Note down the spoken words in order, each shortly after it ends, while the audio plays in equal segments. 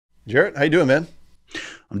Jarrett, how you doing, man?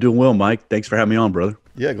 I'm doing well, Mike. Thanks for having me on, brother.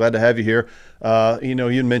 Yeah, glad to have you here. You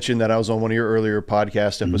had mentioned that I was on one of your earlier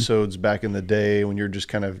podcast hmm episodes back in the day when you're just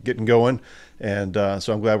kind of getting going, and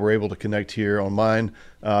so I'm glad we're able to connect here on mine.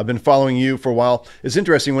 I've been following you for a while. It's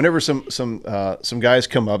interesting whenever some guys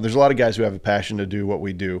come up. There's a lot of guys who have a passion to do what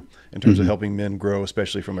we do in terms of hmm helping men grow,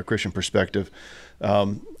 especially from a Christian perspective.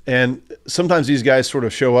 And sometimes these guys sort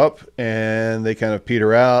of show up and they kind of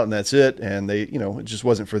peter out, and that's it. And it just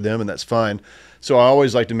wasn't for them, and that's fine. So I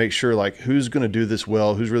always like to make sure, like, who's going to do this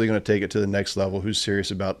well, who's really going to take it to the next level, who's serious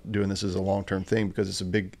about doing this as a long-term thing, because it's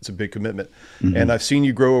a big commitment. And hmm I've seen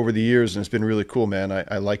you grow over the years, and it's been really cool, man.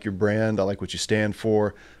 I like your brand. I like what you stand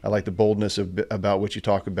for. I like the boldness about what you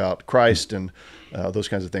talk about Christ and those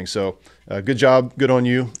kinds of things. So good job, good on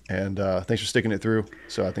you, and thanks for sticking it through.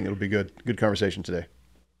 So I think it'll be good conversation today.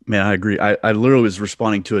 Man, I agree. I literally was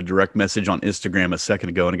responding to a direct message on Instagram a second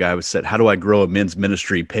ago, and a guy was said, "How do I grow a men's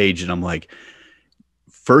ministry page?" And I'm like,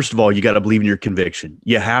 first of all, you got to believe in your conviction.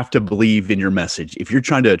 You have to believe in your message. If you're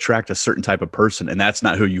trying to attract a certain type of person and that's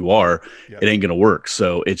not who you are, Yeah. it ain't going to work.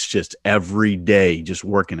 So it's just every day, just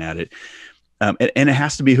working at it. And it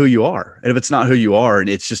has to be who you are. And if it's not who you are, and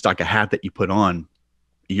it's just like a hat that you put on,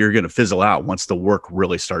 you're going to fizzle out once the work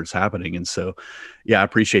really starts happening. And so, yeah, I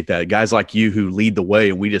appreciate that. Guys like you who lead the way,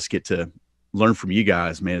 and we just get to learn from you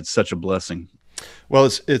guys, man. It's such a blessing. Well,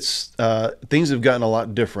 it's things have gotten a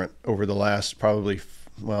lot different over the last probably,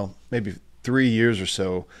 well, maybe 3 years or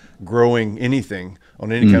so. Growing anything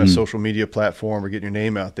on any kind of hmm social media platform or getting your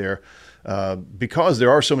name out there, because there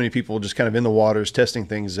are so many people just kind of in the waters testing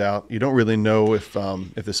things out. You don't really know if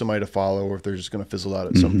there's somebody to follow or if they're just going to fizzle out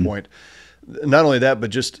at some hmm point. Not only that, but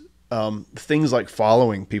just things like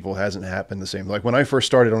following people hasn't happened the same. Like when I first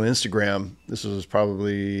started on Instagram, this was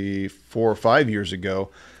probably 4 or 5 years ago.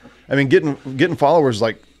 I mean, getting followers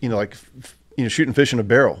shooting fish in a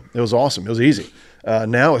barrel. It was awesome. It was easy.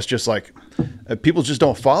 Now it's just like people just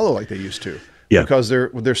don't follow like they used to Yeah. because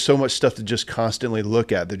there's so much stuff to just constantly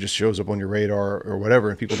look at that just shows up on your radar or whatever,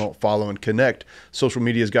 and people don't follow and connect. Social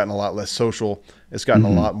media has gotten a lot less social. It's gotten a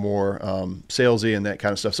hmm lot more salesy and that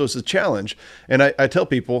kind of stuff. So it's a challenge. And I tell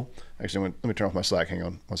people, actually, let me turn off my Slack. Hang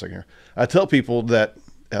on one second here. I tell people that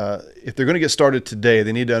if they're going to get started today,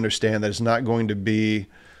 they need to understand that it's not going to be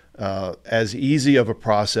as easy of a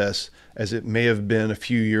process as it may have been a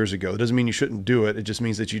few years ago. It doesn't mean you shouldn't do it. It just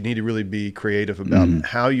means that you need to really be creative about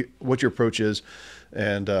hmm what your approach is,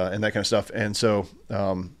 and that kind of stuff. And so,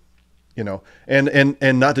 and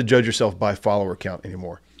not to judge yourself by follower count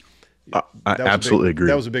anymore. I That was a big absolutely that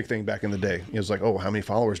agree. was a big thing back in the day. It was like, oh, how many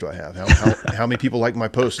followers do I have? How many people like my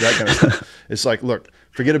posts? That kind of stuff. It's like, look,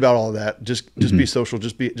 forget about all of that. Just be hmm social.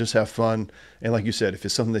 Just have fun. And like you said, if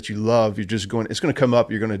it's something that you love, you're just going. It's going to come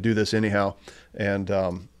up. You're going to do this anyhow. And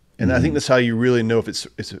I think hmm that's how you really know if it's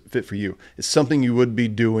a fit for you. It's something you would be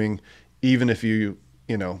doing, even if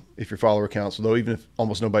if your follower counts low, even if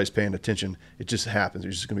almost nobody's paying attention. It just happens.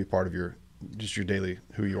 It's just going to be part of your daily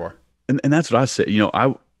who you are. And that's what I said.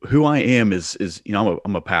 I who I am is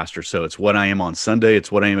I'm a pastor, so it's what I am on Sunday.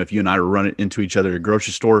 It's what I am if you and I run into each other at a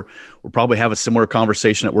grocery store. We'll probably have a similar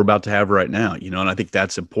conversation that we're about to have right now. And I think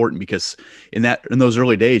that's important because in those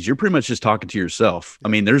early days, you're pretty much just talking to yourself. I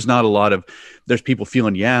Yeah. mean, there's people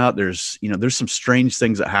feeling you out. There's some strange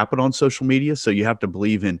things that happen on social media, so you have to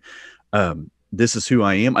believe in. This is who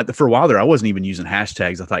I am. For a while there, I wasn't even using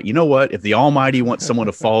hashtags. I thought, you know what? If the Almighty wants someone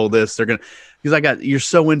to follow this, they're gonna. Because you're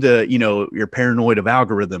so into, you're paranoid of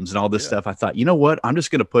algorithms and all this Yeah. stuff. I thought, you know what? I'm just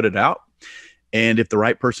gonna put it out, and if the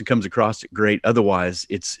right person comes across it, great. Otherwise,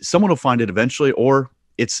 it's someone will find it eventually, or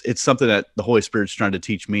it's something that the Holy Spirit's trying to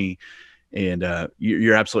teach me. And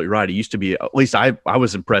you're absolutely right. It used to be, at least I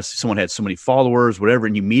was impressed. Someone had so many followers, whatever,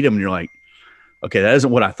 and you meet them, and you're like, okay, that isn't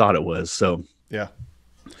what I thought it was. So. Yeah.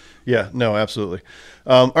 Yeah, no, absolutely.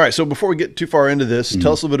 All right, so before we get too far into this,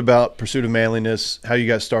 tell Mhm. us a little bit about Pursuit of Manliness, how you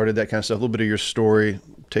guys started, that kind of stuff, a little bit of your story.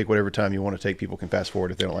 Take whatever time you want to take. People can fast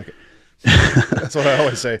forward if they don't like it. That's what I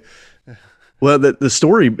always say. Well, the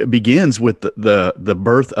story begins with the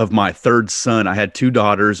birth of my third son. I had two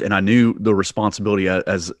daughters, and I knew the responsibility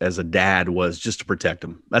as a dad was just to protect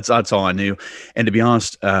them. That's all I knew. And to be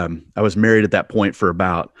honest, I was married at that point for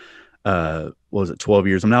about what was it, 12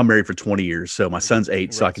 years. I'm now married for 20 years. So my son's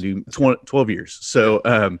 8, so I can Congrats. do That's good. 20, 12 years.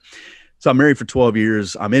 Yeah. So I'm married for 12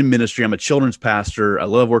 years. I'm in ministry. I'm a children's pastor. I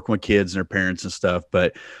love working with kids and their parents and stuff.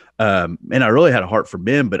 But and I really had a heart for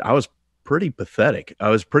men, but I was pretty pathetic. I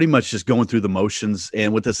was pretty much just going through the motions,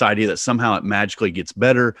 and with this idea that somehow it magically gets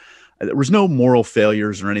better. There was no moral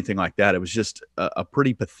failures or anything like that. It was just a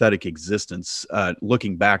pretty pathetic existence.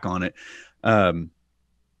 Looking back on it,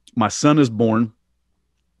 my son is born.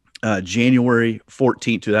 January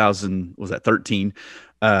 14th, 2000, was that 13?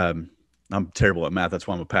 Um, I'm terrible at math. That's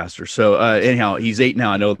why I'm a pastor. So anyhow, he's 8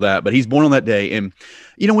 now. I know that, but he's born on that day. And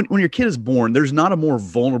when your kid is born, there's not a more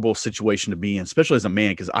vulnerable situation to be in, especially as a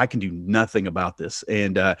man, because I can do nothing about this.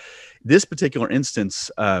 And this particular instance,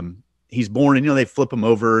 he's born, and they flip him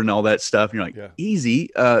over and all that stuff. And you're like, Yeah. easy.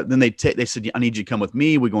 Then they said, I need you to come with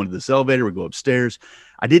me. We go into this elevator. We go upstairs.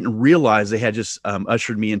 I didn't realize they had just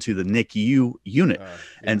ushered me into the NICU unit. Yeah.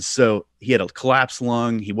 And so he had a collapsed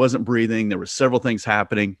lung. He wasn't breathing. There were several things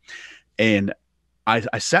happening. And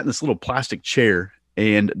I sat in this little plastic chair,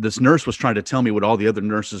 and this nurse was trying to tell me what all the other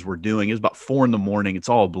nurses were doing. It was about 4 a.m. It's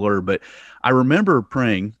all a blur, but I remember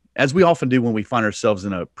praying, as we often do when we find ourselves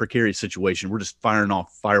in a precarious situation. We're just firing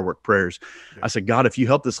off firework prayers. Yeah. I said, God, if you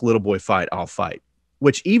help this little boy fight, I'll fight.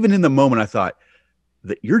 Which even in the moment I thought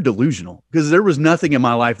that you're delusional, because there was nothing in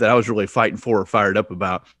my life that I was really fighting for or fired up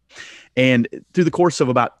about. And through the course of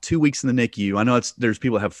about 2 weeks in the NICU, I know there's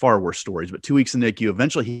people that have far worse stories, but 2 weeks in the NICU,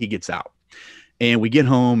 eventually he gets out. And we get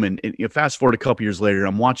home, and fast forward a couple years later,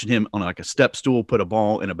 I'm watching him on like a step stool, put a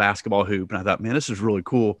ball in a basketball hoop. And I thought, man, this is really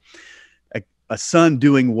cool. A son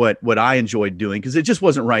doing what I enjoyed doing, because it just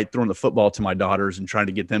wasn't right throwing the football to my daughters and trying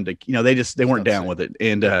to get them to, they weren't down with it.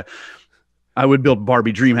 And I would build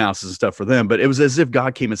Barbie dream houses and stuff for them, but it was as if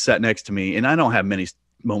God came and sat next to me. And I don't have many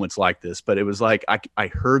moments like this, but it was like I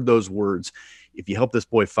heard those words, if you help this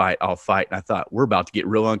boy fight, I'll fight. And I thought, we're about to get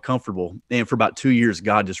real uncomfortable. And for about 2 years,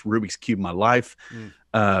 God just Rubik's cubed my life.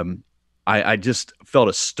 I just felt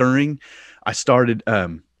a stirring. I started,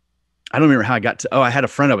 I don't remember how I got to, I had a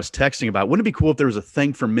friend I was texting about, wouldn't it be cool if there was a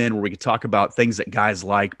thing for men where we could talk about things that guys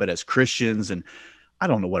like, but as Christians? And I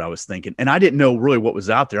don't know what I was thinking. And I didn't know really what was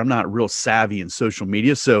out there. I'm not real savvy in social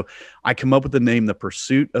media. So I come up with the name, The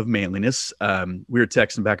Pursuit of Manliness. We were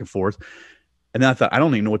texting back and forth. And then I thought, I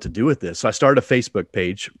don't even know what to do with this. So I started a Facebook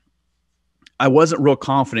page. I wasn't real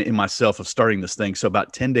confident in myself of starting this thing. So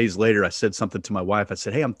about 10 days later, I said something to my wife. I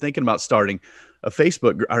said, hey, I'm thinking about starting a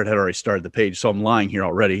Facebook. I had already started the page, so I'm lying here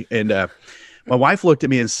already. And my wife looked at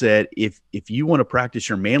me and said, if you want to practice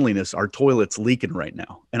your manliness, our toilet's leaking right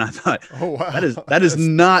now. And I thought, oh, wow. that is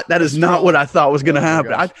not what I thought was going to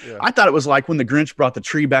happen. I thought it was like when the Grinch brought the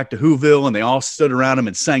tree back to Whoville and they all stood around him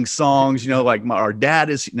and sang songs, like our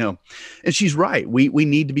dad is, and she's right. We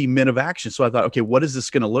need to be men of action. So I thought, okay, what is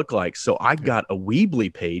this going to look like? So I got a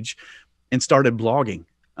Weebly page and started blogging.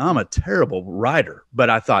 I'm a terrible writer, but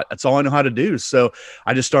I thought that's all I know how to do. So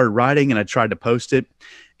I just started writing and I tried to post it.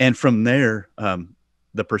 And from there,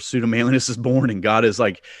 The Pursuit of Manliness is born. And God is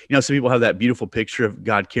like, some people have that beautiful picture of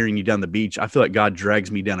God carrying you down the beach. I feel like God drags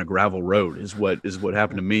me down a gravel road is what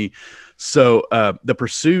happened to me. So the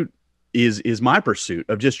pursuit is my pursuit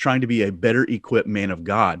of just trying to be a better equipped man of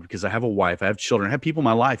God, because I have a wife, I have children, I have people in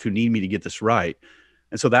my life who need me to get this right.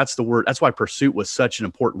 And so that's the word. That's why pursuit was such an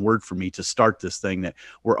important word for me to start this thing, that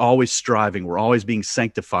we're always striving. We're always being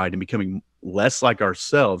sanctified and becoming less like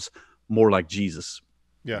ourselves, more like Jesus.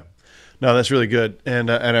 Yeah, no, that's really good.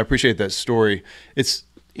 And I appreciate that story. It's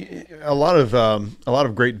a lot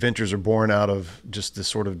of great ventures are born out of just this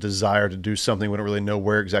sort of desire to do something. We don't really know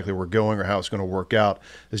where exactly we're going or how it's going to work out.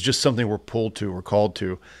 It's just something we're pulled to, we're called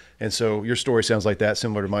to. And so your story sounds like that,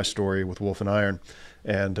 similar to my story with Wolf and Iron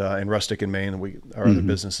and Rustic in Maine, our other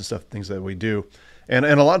business and stuff, things that we do. And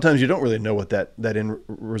a lot of times you don't really know what that end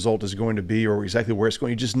result is going to be or exactly where it's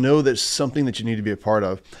going. You just know there's something that you need to be a part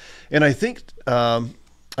of. And I think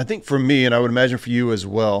for me, and I would imagine for you as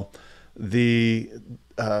well, this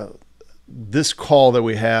call that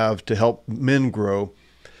we have to help men grow,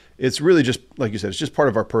 it's really just, like you said, it's just part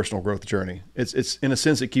of our personal growth journey. It's in a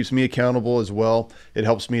sense, it keeps me accountable as well. It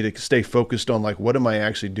helps me to stay focused on, like, what am I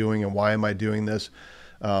actually doing and why am I doing this?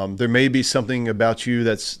 There may be something about you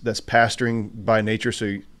that's pastoring by nature.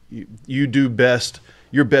 So you do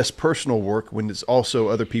your best personal work when it's also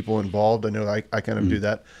other people involved. I know I kind of do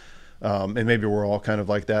that. And maybe we're all kind of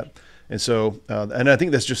like that. And so, and I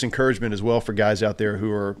think that's just encouragement as well for guys out there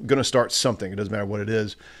who are going to start something. It doesn't matter what it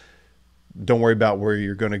is. Don't worry about where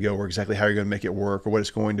you're going to go or exactly how you're going to make it work or what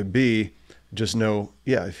it's going to be. Just know,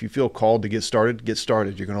 if you feel called to get started, get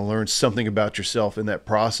started. You're going to learn something about yourself in that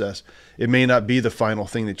process. It may not be the final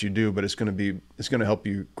thing that you do, but it's going to help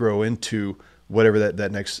you grow into whatever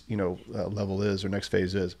that next, level is or next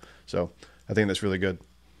phase is. So I think that's really good.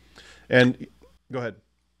 And go ahead.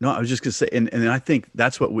 No, I was just going to say, and I think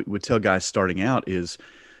that's what we would tell guys starting out is,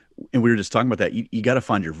 and we were just talking about that. You got to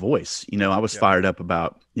find your voice. I was fired up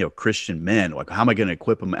about, Christian men. Like, how am I going to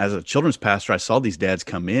equip them? As a children's pastor, I saw these dads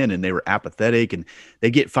come in and they were apathetic and they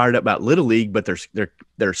get fired up about Little League, but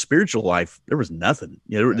their spiritual life, there was nothing.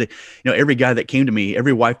 Every guy that came to me,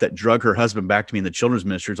 every wife that drug her husband back to me in the children's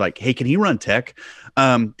ministry was like, "Hey, can he run tech?"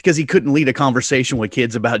 Because he couldn't lead a conversation with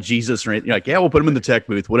kids about Jesus or anything. Like, yeah, we'll put him in the tech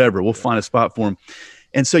booth, whatever. We'll find a spot for him.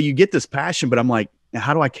 And so you get this passion, but I'm like,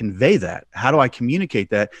 how do I convey that? How do I communicate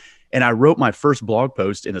that? And I wrote my first blog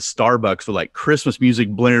post in a Starbucks with like Christmas music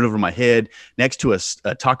blaring over my head next to a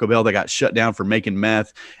Taco Bell that got shut down for making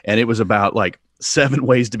meth. And it was about like 7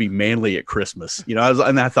 ways to be manly at Christmas.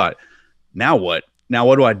 And I thought, now what? Now,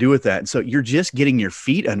 what do I do with that? And so you're just getting your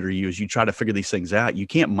feet under you as you try to figure these things out. You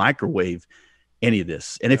can't microwave any of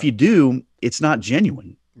this. And if you do, it's not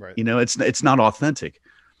genuine. Right. It's not authentic.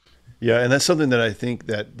 Yeah, and that's something that I think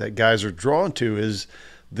that guys are drawn to is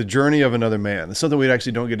the journey of another man. It's something we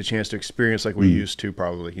actually don't get a chance to experience like we used to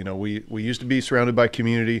probably. We used to be surrounded by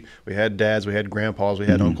community. We had dads, we had grandpas, we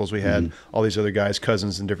had uncles, we had all these other guys,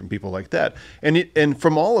 cousins, and different people like that. And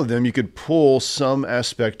from all of them, you could pull some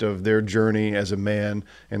aspect of their journey as a man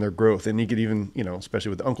and their growth. And you could even, especially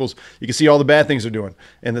with the uncles, you can see all the bad things they're doing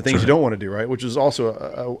and the things you don't want to do, right? Which is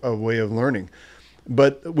also a way of learning.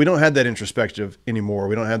 But we don't have that introspective anymore.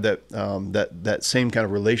 We don't have that that same kind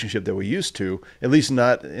of relationship that we used to. At least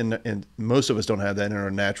not in most of us don't have that in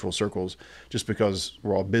our natural circles. Just because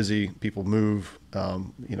we're all busy, people move.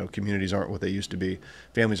 Communities aren't what they used to be.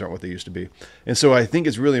 Families aren't what they used to be. And so I think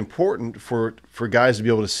it's really important for guys to be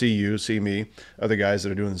able to see you, see me, other guys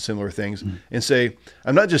that are doing similar things, and say,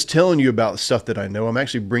 I'm not just telling you about stuff that I know. I'm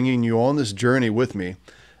actually bringing you on this journey with me.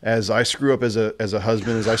 As I screw up as a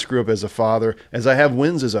husband, as I screw up as a father, as I have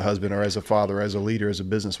wins as a husband or as a father, as a leader, as a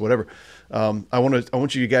business, whatever. I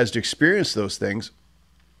want you guys to experience those things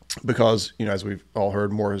because, as we've all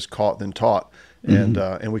heard, more is caught than taught.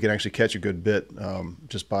 And we can actually catch a good bit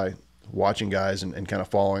just by watching guys and kind of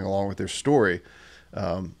following along with their story.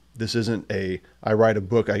 This isn't I write a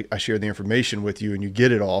book, I share the information with you and you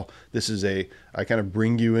get it all. This is I kind of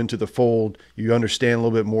bring you into the fold. You understand a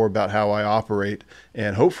little bit more about how I operate.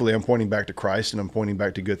 And hopefully I'm pointing back to Christ and I'm pointing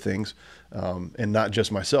back to good things and not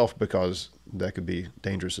just myself, because that could be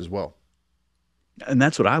dangerous as well. And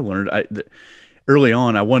that's what I learned. Early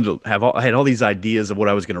on, I wanted to I had all these ideas of what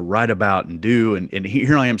I was going to write about and do. And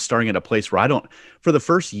here I am starting at a place where for the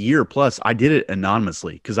first year plus, I did it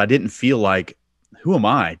anonymously because I didn't feel like, who am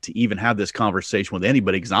I to even have this conversation with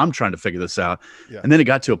anybody? Because I'm trying to figure this out. Yeah. And then it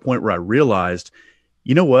got to a point where I realized,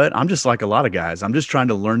 you know what? I'm just like a lot of guys. I'm just trying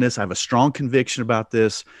to learn this. I have a strong conviction about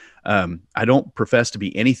this. I don't profess to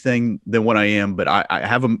be anything than what I am, but I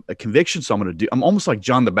have a conviction. So I'm almost like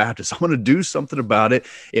John the Baptist. I'm going to do something about it.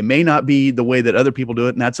 It may not be the way that other people do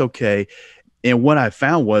it, and that's okay. And what I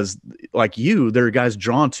found was, like there are guys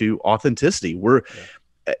drawn to authenticity.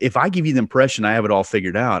 If I give you the impression I have it all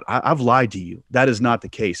figured out, I've lied to you. That is not the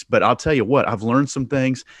case. But I'll tell you what, I've learned some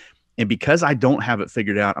things. And because I don't have it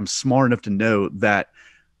figured out, I'm smart enough to know that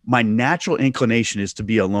my natural inclination is to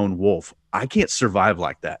be a lone wolf. I can't survive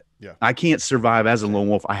like that. Yeah. I can't survive as a lone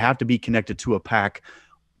wolf. I have to be connected to a pack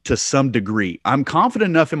to some degree. I'm confident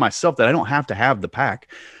enough in myself that I don't have to have the pack,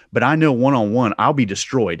 but I know one-on-one, I'll be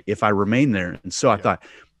destroyed if I remain there. And so I thought,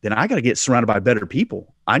 then I got to get surrounded by better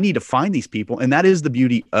people. I need to find these people. And that is the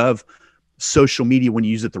beauty of social media. When you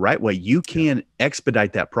use it the right way, you can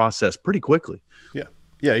expedite that process pretty quickly. Yeah.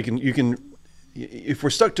 Yeah. You can, if we're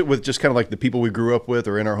stuck with just kind of like the people we grew up with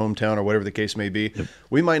or in our hometown or whatever the case may be,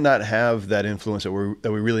 we might not have that influence that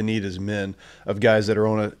we really need as men, of guys that are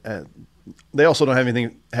on they also don't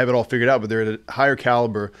have it all figured out, but they're at a higher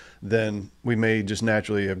caliber than we may just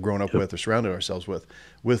naturally have grown up with or surrounded ourselves with.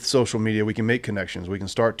 With social media, we can make connections. We can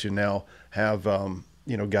start to now have,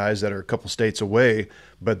 guys that are a couple states away,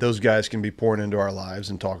 but those guys can be pouring into our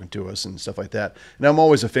lives and talking to us and stuff like that. And I'm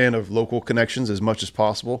always a fan of local connections as much as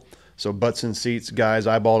possible. So butts in seats, guys,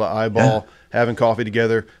 eyeball to eyeball, having coffee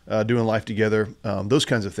together, doing life together, those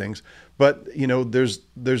kinds of things. But,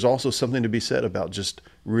 there's also something to be said about just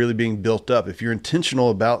really being built up. If you're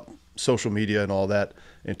intentional about social media and all that,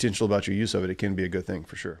 intentional about your use of it, it can be a good thing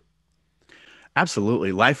for sure.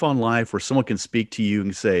 Absolutely. Life on life, where someone can speak to you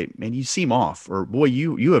and say, man, you seem off, or boy,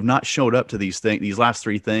 you have not showed up to these last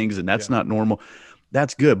 3 things, and that's not normal.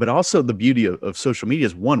 That's good. But also the beauty of social media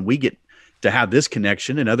is, one, we get to have this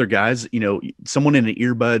connection, and other guys, someone in the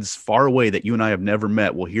earbuds far away that you and I have never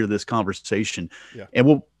met will hear this conversation,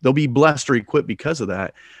 and they'll be blessed or equipped because of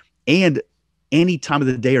that. And any time of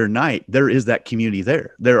the day or night, there is that community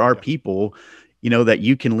there. There are people, that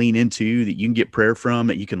you can lean into, that you can get prayer from,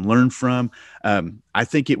 that you can learn from. I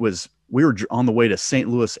think it was we were on the way to St.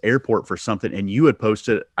 Louis airport for something, and you had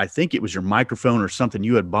posted, I think it was your microphone or something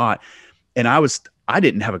you had bought. And I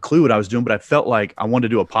didn't have a clue what I was doing, but I felt like I wanted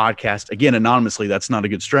to do a podcast. Again, anonymously, that's not a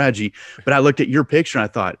good strategy. But I looked at your picture and I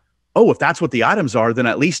thought, oh, if that's what the items are, then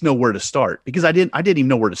I at least know where to start, because I didn't even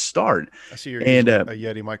know where to start. I see you're using a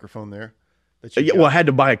Yeti microphone there. Well, I had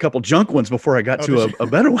to buy a couple junk ones before I got to a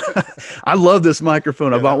better one. I love this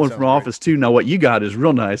microphone. I bought one from Office too. Now what you got is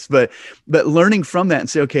real nice, but learning from that and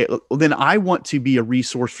say, okay, well, then I want to be a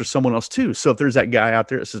resource for someone else too. So if there's that guy out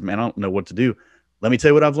there that says, man, I don't know what to do, let me tell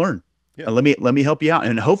you what I've learned. Yeah. Let me help you out.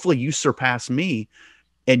 And hopefully you surpass me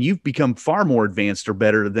and you've become far more advanced or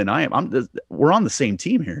better than I am. We're on the same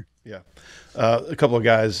team here. Yeah. A couple of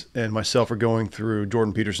guys and myself are going through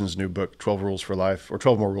Jordan Peterson's new book, 12 Rules for Life, or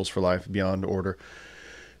 12 More Rules for Life, Beyond Order.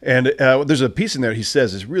 And there's a piece in there he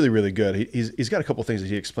says is really, really good. He's got a couple of things that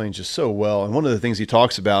he explains just so well. And one of the things he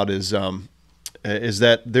talks about is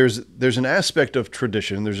that there's an aspect of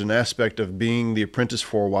tradition. There's an aspect of being the apprentice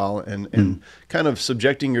for a while and kind of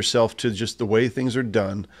subjecting yourself to just the way things are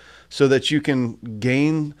done, so that you can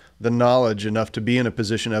gain the knowledge enough to be in a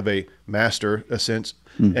position of a master, a sense,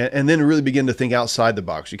 and then really begin to think outside the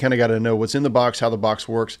box. You kind of got to know what's in the box, how the box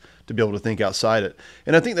works, to be able to think outside it.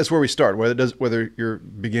 And I think that's where we start. Whether you're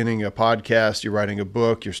beginning a podcast, you're writing a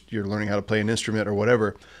book, you're learning how to play an instrument or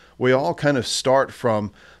whatever, we all kind of start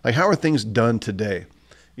from like, how are things done today?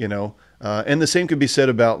 And the same could be said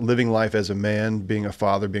about living life as a man, being a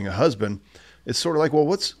father, being a husband. It's sort of like, well,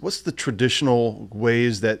 what's the traditional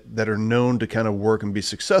ways that are known to kind of work and be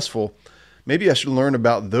successful? Maybe I should learn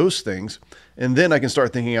about those things, and then I can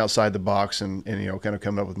start thinking outside the box and kind of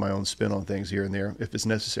coming up with my own spin on things here and there if it's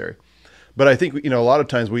necessary. But I think, a lot of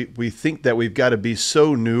times we think that we've got to be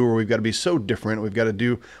so new, or we've got to be so different. We've got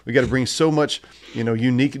to bring so much,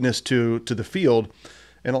 uniqueness to the field.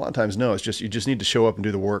 And a lot of times, no, it's just, you just need to show up and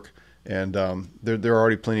do the work. And there are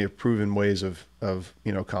already plenty of proven ways of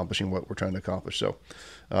accomplishing what we're trying to accomplish. So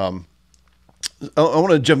I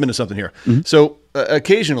want to jump into something here. Mm-hmm. So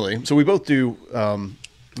occasionally, we both do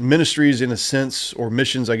ministries in a sense, or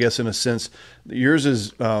missions, I guess, in a sense. Yours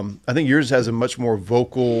is, I think yours has a much more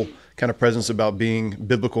vocal kind of presence about being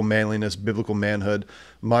biblical manliness, biblical manhood.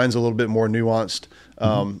 Mine's a little bit more nuanced,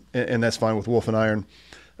 and that's fine with Wolf and Iron.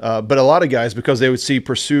 But a lot of guys, because they would see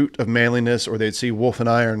Pursuit of Manliness, or they'd see Wolf and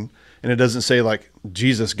Iron, and it doesn't say like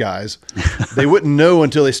Jesus guys, they wouldn't know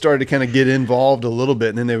until they started to kind of get involved a little bit.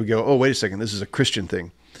 And then they would go, oh, wait a second, this is a Christian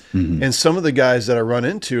thing. Mm-hmm. And some of the guys that I run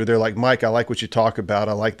into, they're like, Mike, I like what you talk about.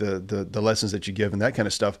 I like the lessons that you give and that kind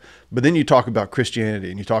of stuff. But then you talk about Christianity,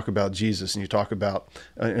 and you talk about Jesus, and you talk about,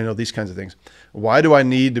 these kinds of things. Why do I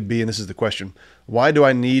need to be, and this is the question, why do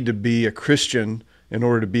I need to be a Christian in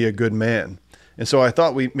order to be a good man? And so I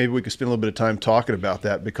thought maybe we could spend a little bit of time talking about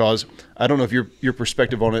that, because I don't know if your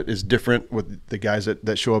perspective on it is different with the guys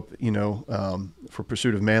that show up, for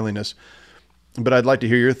Pursuit of Manliness. But I'd like to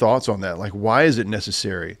hear your thoughts on that. Like, why is it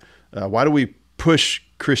necessary? Why do we push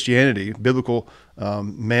Christianity, biblical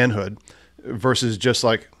manhood, versus just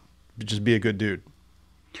be a good dude?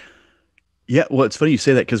 Yeah, well, it's funny you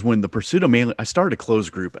say that, because when the Pursuit of Manliness, I started a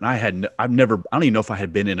closed group, and I don't even know if I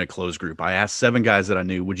had been in a closed group. I asked 7 guys that I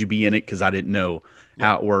knew, would you be in it? Because I didn't know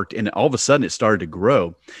how it worked. And all of a sudden it started to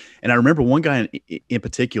grow. And I remember one guy in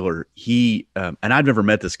particular, he, and I've never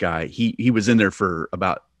met this guy. He was in there for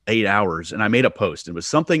about 8 hours, and I made a post. It was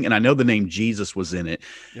something, and I know the name Jesus was in it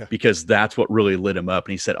because that's what really lit him up.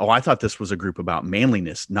 And he said, oh, I thought this was a group about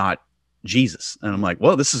manliness, not Jesus. And I'm like,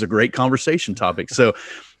 well, this is a great conversation topic. So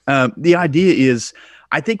the idea is,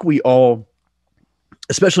 I think we all,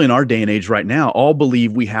 especially in our day and age right now, all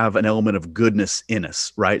believe we have an element of goodness in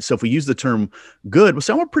us, right? So if we use the term good, we'll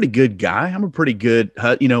say, I'm a pretty good guy. I'm a pretty good,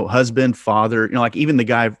 husband, father, like even the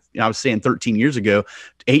guy I was saying 8 years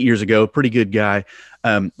ago, pretty good guy.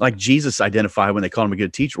 Like Jesus identified when they called him a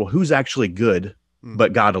good teacher. Well, who's actually good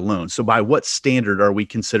but God alone? So by what standard are we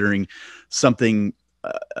considering something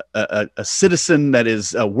a citizen that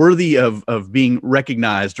is worthy of being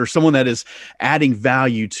recognized, or someone that is adding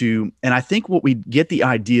value to? And I think what we get the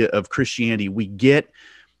idea of Christianity, we get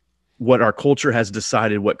what our culture has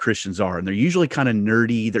decided what Christians are. And they're usually kind of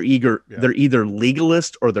nerdy. They're either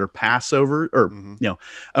legalist, or they're Passover, or,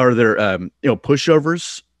 or they're,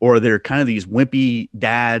 pushovers, or they're kind of these wimpy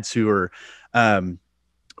dads who are,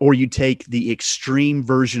 or you take the extreme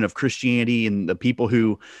version of Christianity and the people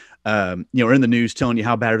who, are in the news telling you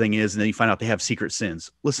how bad everything is, and then you find out they have secret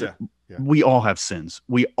sins. Listen, we all have sins.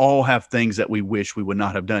 We all have things that we wish we would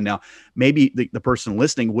not have done. Now, maybe the person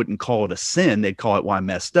listening wouldn't call it a sin. They'd call it, well, I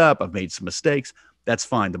messed up. I've made some mistakes. That's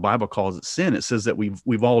fine. The Bible calls it sin. It says that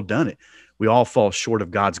we've all done it. We all fall short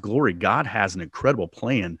of God's glory. God has an incredible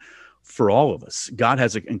plan for all of us. God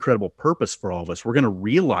has an incredible purpose for all of us. We're going to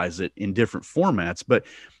realize it in different formats, but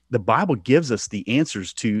the Bible gives us the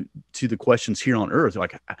answers to the questions here on earth.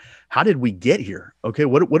 Like, how did we get here? Okay,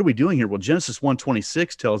 what are we doing here? Well, Genesis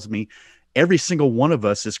 1:26 tells me every single one of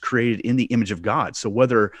us is created in the image of God. So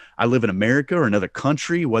whether I live in America or another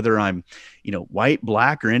country, whether I'm, white,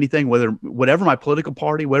 black, or anything, whatever my political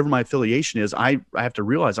party, whatever my affiliation is, I have to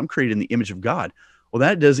realize I'm created in the image of God. Well,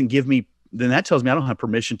 that doesn't give me, then that tells me I don't have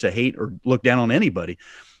permission to hate or look down on anybody.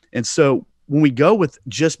 And so when we go with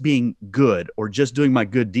just being good or just doing my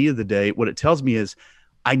good deed of the day, what it tells me is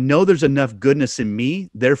I know there's enough goodness in me,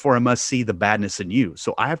 therefore I must see the badness in you.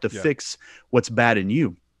 So I have to fix what's bad in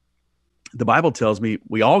you. The Bible tells me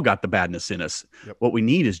we all got the badness in us. Yep. What we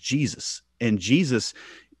need is Jesus. And Jesus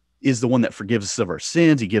is the one that forgives us of our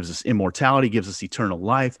sins. He gives us immortality, gives us eternal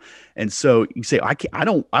life. And so you say,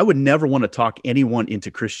 I would never want to talk anyone into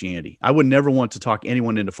Christianity. I would never want to talk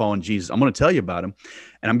anyone into following Jesus. I'm going to tell you about him.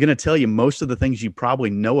 And I'm going to tell you most of the things you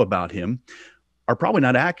probably know about him are probably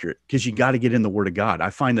not accurate, because you got to get in the Word of God.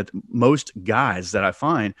 I find that most guys that I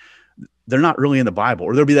find, they're not really in the Bible.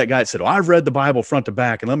 Or there'll be that guy that said, I've read the Bible front to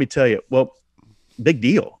back. And let me tell you, well, big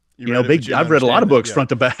deal. I've read a lot of books front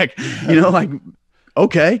to back,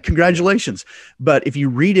 okay, congratulations. But if you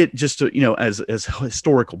read it just to, as a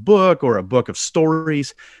historical book or a book of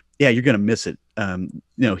stories, you're going to miss it.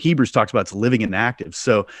 Hebrews talks about it's living and active.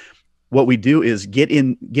 So what we do is get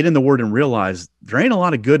in the Word and realize there ain't a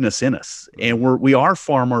lot of goodness in us. And we are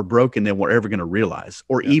far more broken than we're ever going to realize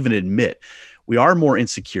or even admit. We are more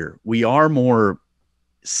insecure. We are more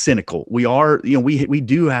cynical. We are, we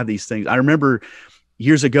do have these things. I remember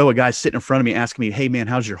years ago, a guy sitting in front of me asking me, hey man,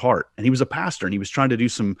 how's your heart? And he was a pastor and he was trying to do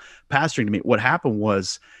some pastoring to me. What happened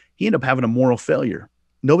was he ended up having a moral failure.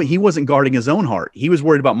 He wasn't guarding his own heart. He was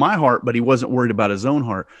worried about my heart, but he wasn't worried about his own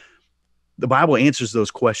heart. The Bible answers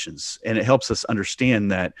those questions, and it helps us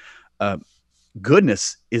understand that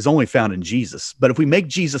goodness is only found in Jesus. But if we make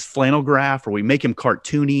Jesus flannel graph, or we make him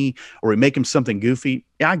cartoony, or we make him something goofy,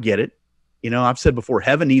 I get it. I've said before,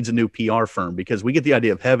 heaven needs a new PR firm, because we get the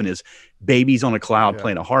idea of heaven is babies on a cloud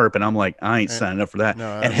playing a harp. And I'm like, I ain't signing up for that.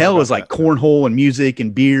 No, and hell is like cornhole and music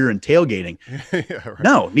and beer and tailgating. Right.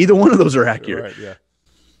 No, neither one of those are accurate. Right,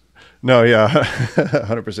 no,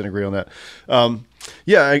 100% agree on that.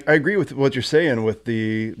 I agree with what you're saying with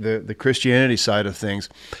the Christianity side of things.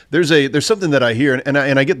 There's something that I hear, and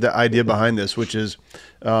I get the idea behind this, which is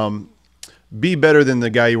be better than the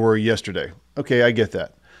guy you were yesterday. Okay, I get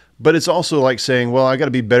that. But it's also like saying, well, I got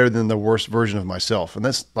to be better than the worst version of myself. And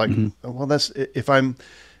that's like, well, that's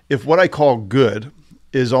if what I call good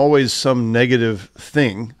is always some negative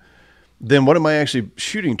thing, then what am I actually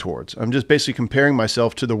shooting towards? I'm just basically comparing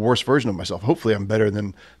myself to the worst version of myself. Hopefully I'm better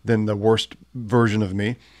than the worst version of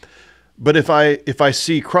me. But if I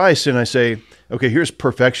see Christ and I say, okay, here's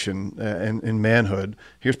perfection in manhood,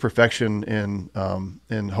 here's perfection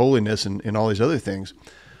in holiness and in all these other things.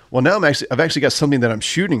 Well, now I've actually got something that I'm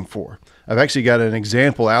shooting for. I've actually got an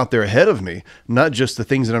example out there ahead of me, not just the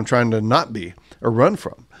things that I'm trying to not be or run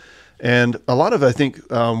from. And a lot of, I think,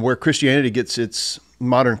 where Christianity gets its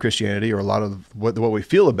modern Christianity, or a lot of what we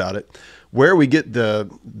feel about it, where we get the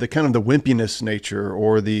kind of the wimpiness nature,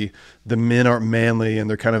 or the men aren't manly and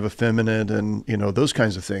they're kind of effeminate and those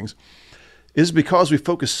kinds of things, is because we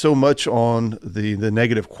focus so much on the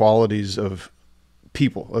negative qualities of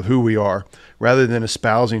people, of who we are, rather than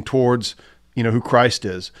espousing towards who Christ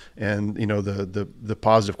is and the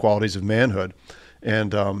positive qualities of manhood.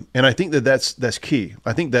 And I think that's key.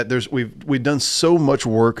 I think that we've done so much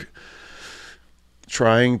work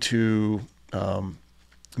trying to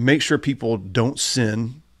make sure people don't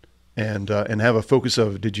sin and have a focus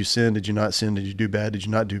of, did you sin? Did you not sin? Did you do bad? Did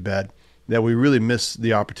you not do bad? That we really miss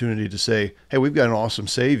the opportunity to say, hey, we've got an awesome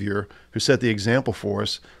Savior who set the example for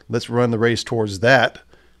us. Let's run the race towards that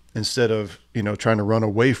instead of, trying to run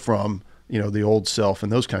away from, the old self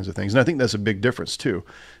and those kinds of things. And I think that's a big difference too,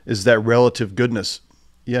 is that relative goodness.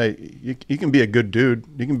 Yeah, you can be a good dude.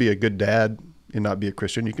 You can be a good dad and not be a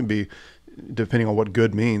Christian. You can be, depending on what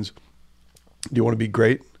good means. Do you want to be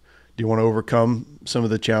great? Do you want to overcome some of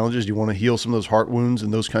the challenges? Do you want to heal some of those heart wounds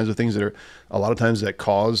and those kinds of things that are a lot of times that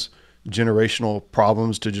cause generational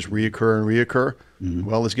problems to just reoccur and reoccur? Mm-hmm.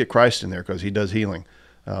 Well, let's get Christ in there because he does healing.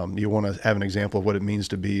 You want to have an example of what it means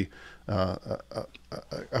to be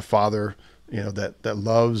a father that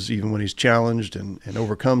loves even when he's challenged and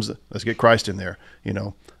overcomes. Let's get Christ in there.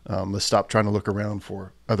 Let's stop trying to look around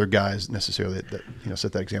for other guys necessarily that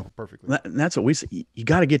set that example perfectly. That's what we say. You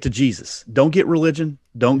got to get to Jesus. Don't get religion.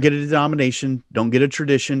 Don't get a denomination. Don't get a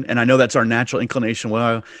tradition. And I know that's our natural inclination.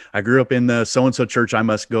 Well, I grew up in the so-and-so church, I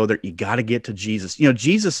must go there. You got to get to Jesus.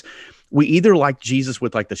 Jesus, we either like Jesus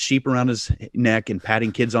with like the sheep around his neck and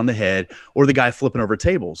patting kids on the head, or the guy flipping over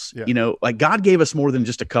tables. Yeah. Like God gave us more than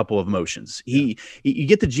just a couple of emotions. You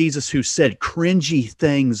get the Jesus who said cringy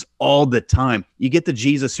things all the time. You get the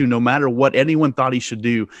Jesus who, no matter what anyone thought he should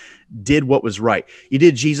do, did what was right. You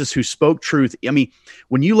did Jesus who spoke truth. I mean,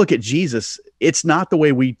 when you look at Jesus, it's not the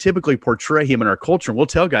way we typically portray him in our culture. And we'll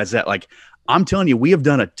tell guys that, like, I'm telling you, we have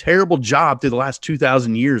done a terrible job through the last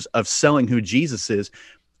 2,000 years of selling who Jesus is.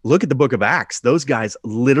 Look at the book of Acts. Those guys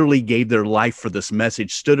literally gave their life for this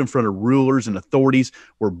message, stood in front of rulers and authorities,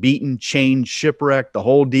 were beaten, chained, shipwrecked, the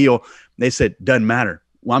whole deal. They said, doesn't matter.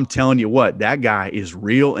 Well, I'm telling you what, that guy is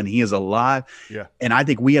real and he is alive. Yeah. And I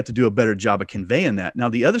think we have to do a better job of conveying that. Now,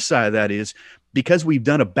 the other side of that is, because we've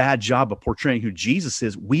done a bad job of portraying who Jesus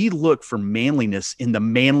is, we look for manliness in the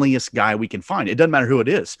manliest guy we can find. It doesn't matter who it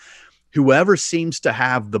is. Whoever seems to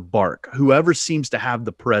have the bark, whoever seems to have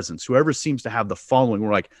the presence, whoever seems to have the following,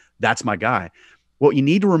 we're like, that's my guy. What you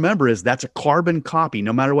need to remember is that's a carbon copy.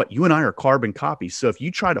 No matter what, you and I are carbon copies. So if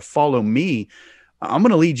you try to follow me, I'm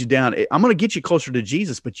going to lead you down. I'm going to get you closer to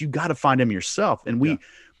Jesus, but you got to find him yourself. And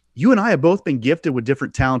you and I have both been gifted with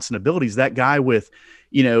different talents and abilities. That guy with,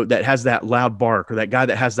 that has that loud bark, or that guy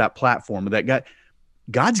that has that platform, or that guy,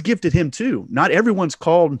 God's gifted him too. Not everyone's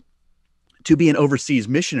called to be an overseas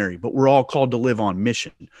missionary, but we're all called to live on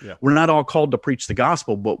mission. Yeah. We're not all called to preach the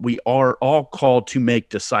gospel, but we are all called to make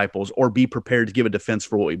disciples or be prepared to give a defense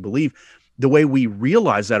for what we believe. The way we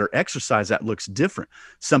realize that or exercise that looks different.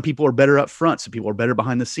 Some people are better up front. Some people are better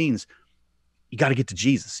behind the scenes. You got to get to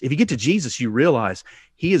Jesus. If you get to Jesus, you realize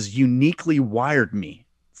he has uniquely wired me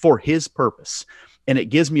for his purpose. And it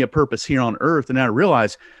gives me a purpose here on earth. And I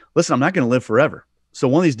realize, listen, I'm not going to live forever. So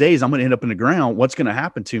one of these days I'm going to end up in the ground. What's going to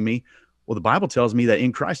happen to me? Well, the Bible tells me that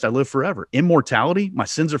in Christ I live forever. Immortality, my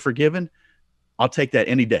sins are forgiven. I'll take that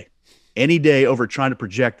any day over trying to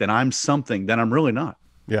project that I'm something that I'm really not.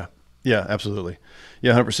 Yeah. Yeah, absolutely.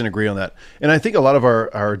 Yeah, 100% agree on that. And I think a lot of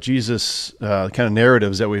our Jesus kind of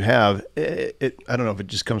narratives that we have, I don't know if it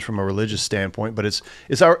just comes from a religious standpoint, but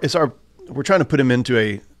it's our we're trying to put him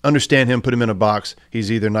into understand him, put him in a box.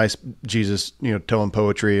 He's either nice Jesus, telling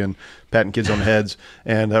poetry and patting kids on the heads,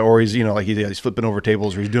 and or he's like he's flipping over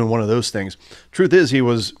tables, or he's doing one of those things. Truth is, he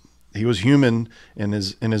was human in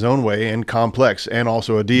his own way, and complex, and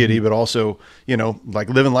also a deity, but also like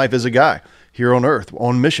living life as a guy here on earth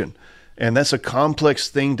on mission. And that's a complex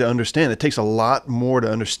thing to understand. It takes a lot more to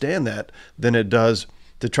understand that than it does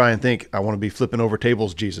to try and think, I want to be flipping over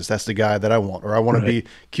tables Jesus. That's the guy that I want. Or I want to be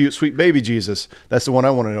cute, sweet baby Jesus. That's the one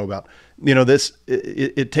I want to know about.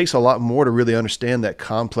 It takes a lot more to really understand that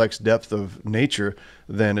complex depth of nature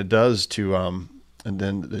than it does to, and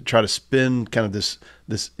then to try to spin kind of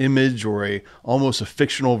this image or almost a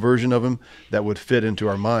fictional version of him that would fit into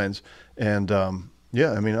our minds. And,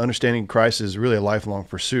 understanding Christ is really a lifelong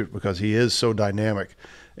pursuit, because he is so dynamic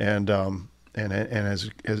and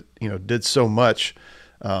has did so much,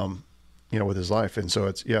 with his life. And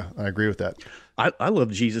so I agree with that. I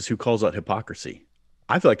love Jesus who calls out hypocrisy.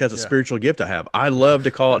 I feel like that's a spiritual gift I have. I love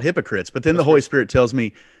to call out hypocrites, but then the Holy Spirit tells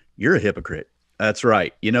me, you're a hypocrite. That's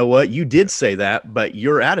right. You know what? You did say that, but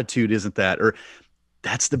your attitude isn't that. Or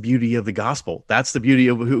that's the beauty of the gospel. That's the beauty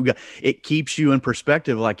of it keeps you in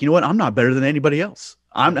perspective. Like, you know what? I'm not better than anybody else.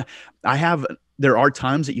 There are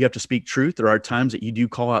times that you have to speak truth. There are times that you do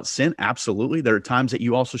call out sin. Absolutely. There are times that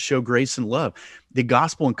you also show grace and love. The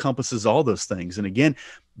gospel encompasses all those things. And again,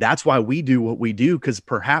 that's why we do what we do, because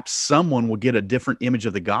perhaps someone will get a different image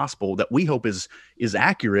of the gospel that we hope is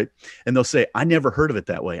accurate. And they'll say, I never heard of it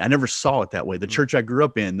that way. I never saw it that way. The church I grew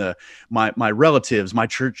up in, my relatives, my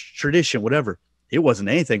church tradition, whatever. It wasn't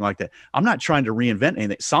anything like that. I'm not trying to reinvent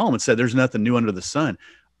anything. Solomon said there's nothing new under the sun.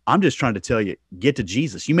 I'm just trying to tell you, get to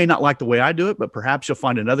Jesus. You may not like the way I do it, but perhaps you'll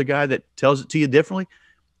find another guy that tells it to you differently.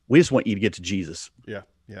 We just want you to get to Jesus. Yeah,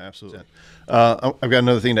 absolutely. I've got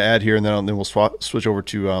another thing to add here, and then we'll switch over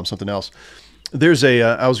to something else. There's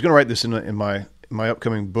I was going to write this in my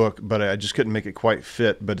upcoming book, but I just couldn't make it quite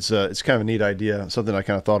fit. But it's kind of a neat idea, something I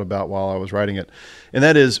kind of thought about while I was writing it. And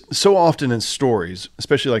that is, so often in stories,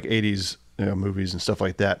 especially like 80s movies and stuff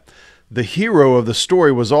like that, the hero of the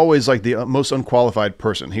story was always like the most unqualified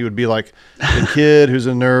person. He would be like the kid who's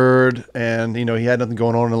a nerd and, you know, he had nothing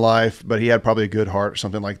going on in life, but he had probably a good heart or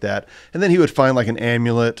something like that. And then he would find like an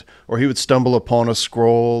amulet, or he would stumble upon a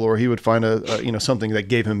scroll, or he would find you know, something that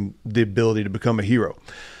gave him the ability to become a hero.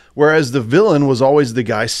 Whereas the villain was always the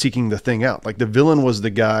guy seeking the thing out. Like the villain was the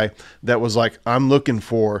guy that was like, I'm looking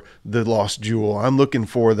for the lost jewel. I'm looking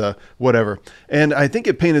for the whatever. And I think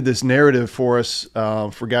it painted this narrative for us,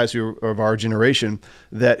 for guys who are of our generation,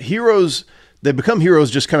 that heroes, they become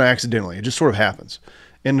heroes just kind of accidentally. It just sort of happens.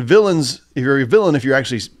 And villains, if you're a villain, if you're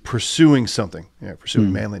actually pursuing something,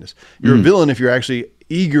 pursuing manliness, you're a villain if you're actually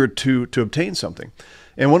eager to obtain something.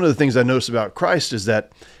 And one of the things I noticed about Christ is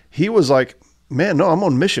that he was like, man, no, I'm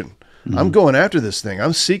on mission. I'm going after this thing.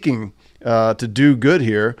 I'm seeking to do good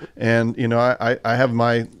here. And, you know, I have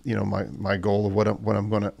my, you know, my goal of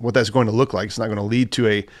what that's going to look like. It's not going to lead to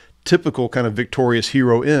a typical kind of victorious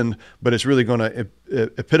hero end, but it's really going to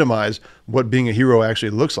epitomize what being a hero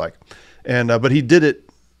actually looks like. And, but he did it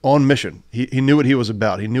on mission. He knew what he was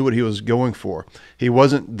about. He knew what he was going for. He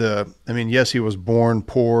wasn't I mean, yes, he was born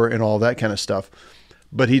poor and all that kind of stuff,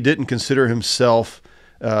 but he didn't consider himself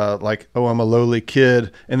like, oh, I'm a lowly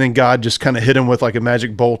kid. And then God just kind of hit him with like a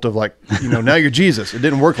magic bolt of like, you know, now you're Jesus. It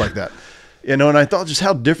didn't work like that. You know, and I thought just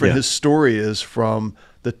how different his story is from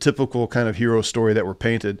the typical kind of hero story that were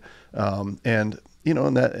painted. And, you know,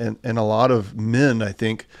 and a lot of men, I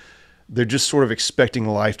think, they're just sort of expecting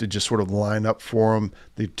life to just sort of line up for them,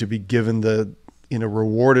 to be given you know,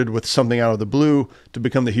 rewarded with something out of the blue to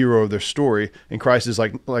become the hero of their story. And Christ is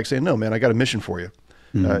like saying, no, man, I got a mission for you.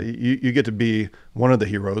 You get to be one of the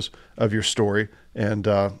heroes of your story and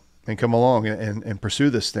come along and pursue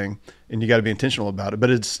this thing. And you got to be intentional about it. But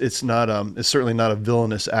it's certainly not a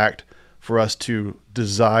villainous act for us to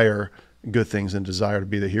desire good things and desire to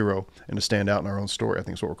be the hero and to stand out in our own story. I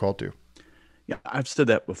think is what we're called to. Yeah, I've said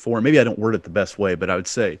that before. Maybe I don't word it the best way, but I would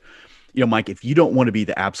say, you know, Mike, if you don't want to be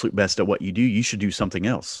the absolute best at what you do, you should do something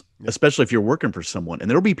else, especially if you're working for someone. And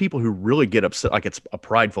there'll be people who really get upset, like it's a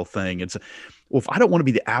prideful thing. Well, if I don't want to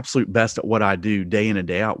be the absolute best at what I do day in and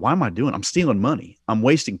day out, why am I doing it? I'm stealing money. I'm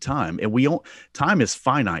wasting time. And time is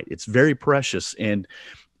finite. It's very precious. And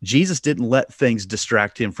Jesus didn't let things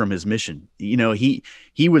distract him from his mission. You know, he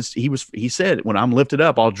said, when I'm lifted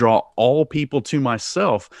up, I'll draw all people to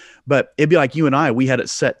myself. But it'd be like you and I, we had it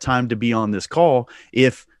set time to be on this call.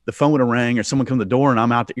 If the phone would have rang or someone come to the door and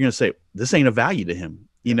I'm out there, you're going to say, this ain't a value to him.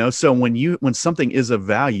 You know, so when something is of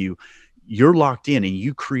value, you're locked in and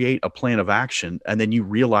you create a plan of action and then you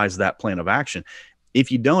realize that plan of action.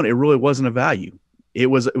 If you don't, it really wasn't a value. It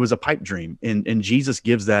was a pipe dream. And Jesus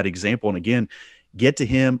gives that example. And again, get to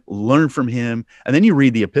him, learn from him. And then you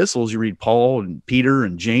read the epistles, you read Paul and Peter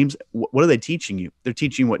and James. What are they teaching you? They're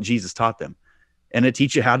teaching what Jesus taught them. And it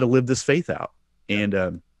teaches you how to live this faith out. And,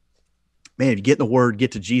 man, if you get in the word,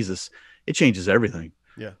 get to Jesus, it changes everything.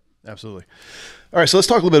 Yeah, absolutely. All right, so let's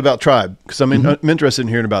talk a little bit about Tribe, because I'm interested in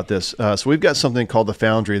hearing about this. So we've got something called the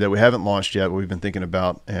Foundry that we haven't launched yet, but we've been thinking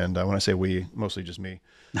about. And when I say we, mostly just me.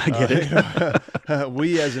 I get it.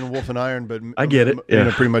 We as in Wolf and Iron, but I get it. You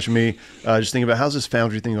know, pretty much me. Just thinking about how's this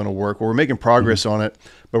Foundry thing going to work? Well, we're making progress on it,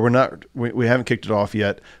 but we haven't kicked it off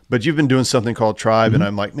yet. But you've been doing something called Tribe, and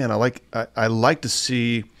I'm like, man, I like to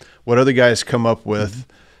see what other guys come up with.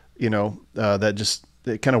 You know,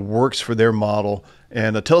 that kind of works for their model.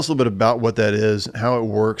 And tell us a little bit about what that is, how it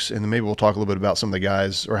works, and then maybe we'll talk a little bit about some of the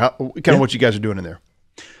guys or what you guys are doing in there.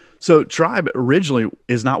 So Tribe originally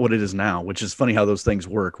is not what it is now, which is funny how those things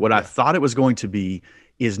work. What I thought it was going to be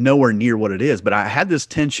is nowhere near what it is. But I had this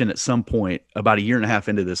tension at some point about a year and a half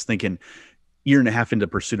into this, thinking year and a half into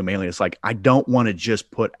Pursuit of Manliness, like I don't want to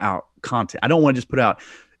just put out content. I don't want to just put out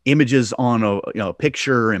images on a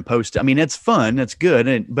picture and post. I mean, it's fun, it's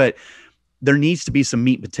good, but there needs to be some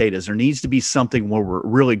meat and potatoes. There needs to be something where we're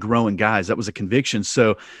really growing guys. That was a conviction.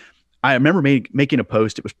 So I remember making a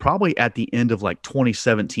post. It was probably at the end of like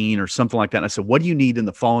 2017 or something like that. And I said, what do you need in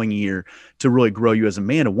the following year to really grow you as a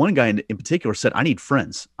man? And one guy in particular said, I need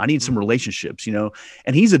friends. I need some relationships, you know,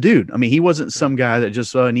 and he's a dude. I mean, he wasn't some guy that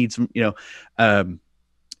just needs some, you know,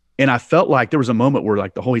 and I felt like there was a moment where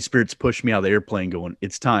like the Holy Spirit's pushed me out of the airplane going,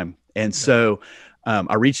 it's time. And so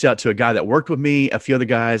I reached out to a guy that worked with me, a few other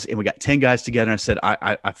guys, and we got 10 guys together. And I said,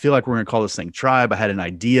 I feel like we're going to call this thing Tribe. I had an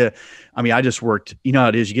idea. I mean, I just worked, you know how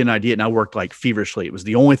it is, you get an idea, and I worked like feverishly. It was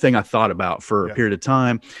the only thing I thought about for a period of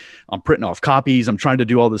time. I'm printing off copies. I'm trying to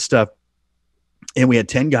do all this stuff. And we had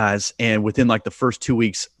 10 guys. And within like the first 2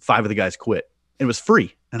 weeks, 5 of the guys quit. And it was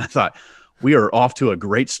free. And I thought, we are off to a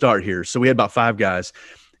great start here. So we had about 5 guys.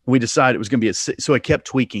 We decided it was going to be so I kept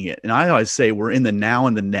tweaking it. And I always say we're in the now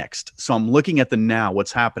and the next. So I'm looking at the now,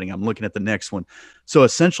 what's happening. I'm looking at the next one. So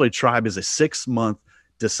essentially Tribe is a 6-month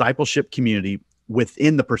discipleship community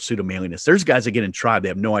within the pursuit of manliness. There's guys that get in Tribe, they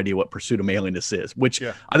have no idea what pursuit of manliness is, which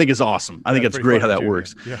I think is awesome. I think it's great how that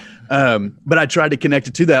works. But I tried to connect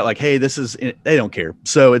it to that, like, hey, they don't care,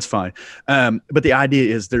 so it's fine. But the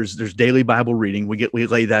idea is there's daily Bible reading. We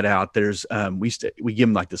lay that out. There's we give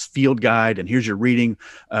them like this field guide, and here's your reading.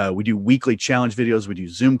 We do weekly challenge videos. We do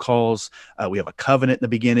Zoom calls. We have a covenant in the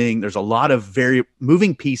beginning. There's a lot of very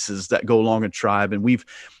moving pieces that go along in Tribe, and we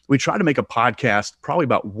try to make a podcast probably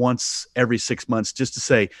about once every 6 months just to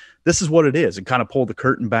say, this is what it is, and kind of pull the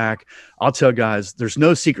curtain back. I'll tell guys, there's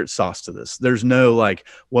no secret sauce to this. There's no like,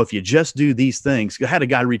 well, if you just do these things. I had a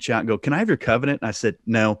guy reach out and go, can I have your covenant? And I said,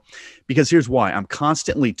 no, because here's why. I'm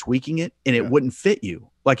constantly tweaking it, and it wouldn't fit you.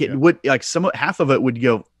 Like it would, like half of it would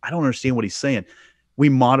go, I don't understand what he's saying. We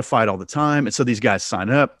modify it all the time. And so these guys sign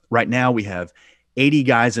up. Right now we have 80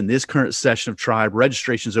 guys in this current session of Tribe.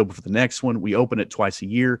 Registration's open for the next one. We open it twice a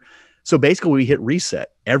year. So basically we hit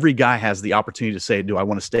reset. Every guy has the opportunity to say, do I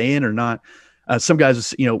want to stay in or not? Some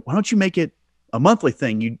guys, why don't you make it a monthly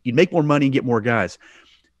thing? You'd make more money and get more guys,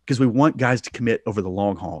 because we want guys to commit over the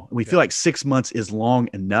long haul. And we feel like 6 months is long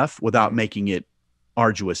enough without making it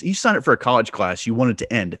arduous. You sign up for a college class, you want it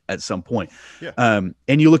to end at some point. And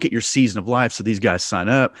you look at your season of life. So these guys sign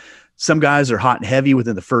up. Some guys are hot and heavy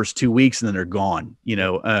within the first 2 weeks, and then they're gone,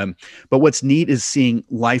 but what's neat is seeing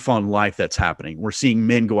life on life that's happening. We're seeing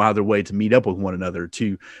men go out of their way to meet up with one another.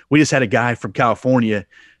 We just had a guy from California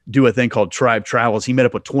do a thing called Tribe Travels. He met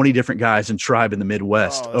up with 20 different guys in Tribe in the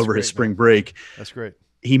Midwest over his spring break. That's great.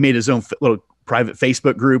 He made his own little private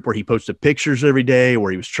Facebook group where he posted pictures every day where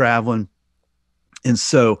he was traveling. And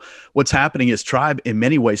so what's happening is Tribe, in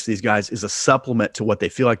many ways, to these guys is a supplement to what they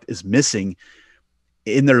feel like is missing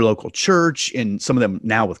in their local church. And some of them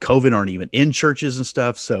now with COVID aren't even in churches and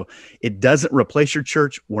stuff. So it doesn't replace your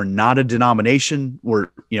church. We're not a denomination.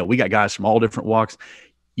 We got guys from all different walks.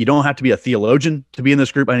 You don't have to be a theologian to be in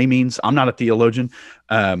this group by any means. I'm not a theologian.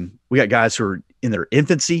 We got guys who are in their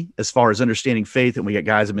infancy as far as understanding faith. And we got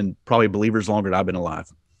guys who have been probably believers longer than I've been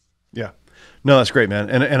alive. Yeah, no, that's great, man.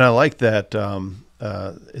 And I like that.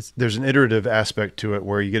 There's an iterative aspect to it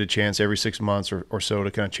where you get a chance every 6 months or so to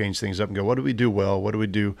kind of change things up and go, what do we do well? What do we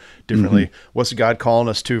do differently? What's God calling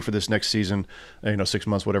us to for this next season? 6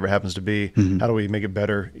 months, whatever it happens to be. How do we make it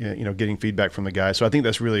better? Getting feedback from the guys. So I think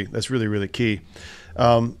that's really key.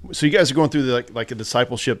 So you guys are going through like a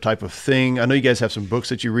discipleship type of thing. I know you guys have some books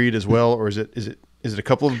that you read as well, or is it a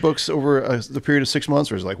couple of books over the period of 6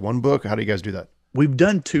 months, or is it like one book? How do you guys do that? We've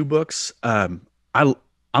done 2 books. I'm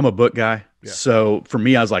a book guy. Yeah. So for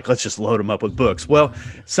me, I was like, let's just load them up with books. Well,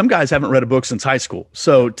 some guys haven't read a book since high school.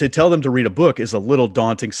 So to tell them to read a book is a little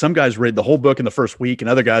daunting. Some guys read the whole book in the first week, and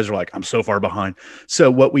other guys are like, I'm so far behind. So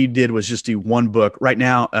what we did was just do one book. Right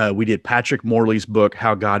now, we did Patrick Morley's book,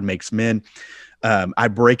 How God Makes Men. I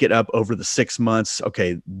break it up over the 6 months.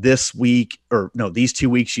 Okay, these 2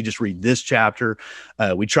 weeks, you just read this chapter.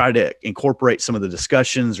 We try to incorporate some of the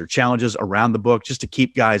discussions or challenges around the book just to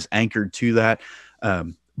keep guys anchored to that.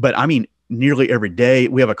 But I mean, nearly every day,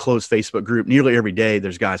 we have a closed Facebook group. Nearly every day,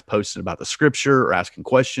 there's guys posting about the scripture or asking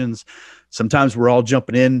questions. Sometimes we're all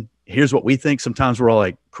jumping in. Here's what we think. Sometimes we're all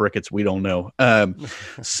like crickets. We don't know.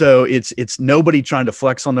 So it's nobody trying to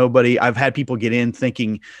flex on nobody. I've had people get in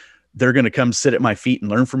thinking they're going to come sit at my feet and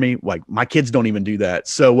learn from me. Like, my kids don't even do that.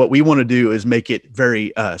 So what we want to do is make it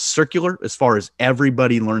very circular as far as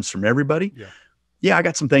everybody learns from everybody. Yeah, I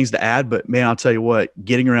got some things to add, but man, I'll tell you what,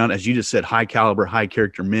 getting around, as you just said, high caliber, high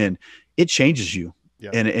character men, it changes you.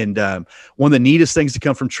 Yeah. And one of the neatest things to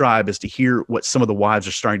come from Tribe is to hear what some of the wives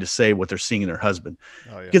are starting to say, what they're seeing in their husband.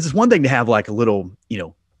 Because it's one thing to have like a little,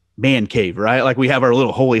 man cave, right? Like we have our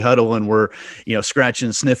little holy huddle and we're,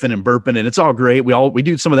 scratching, sniffing and burping, and it's all great. We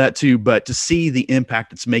do some of that too, but to see the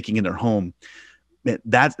impact it's making in their home,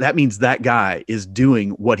 that means that guy is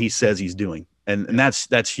doing what he says he's doing. And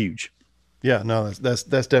that's huge. Yeah, no, that's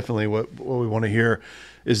definitely what we want to hear,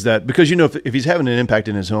 is that because if he's having an impact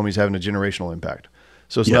in his home, he's having a generational impact.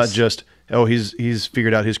 So it's not just he's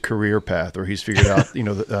figured out his career path, or he's figured out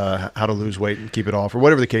how to lose weight and keep it off, or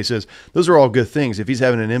whatever the case is. Those are all good things. If he's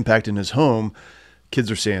having an impact in his home, kids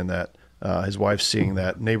are seeing that, his wife's seeing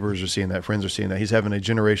that, neighbors are seeing that, friends are seeing that. He's having a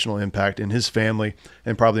generational impact in his family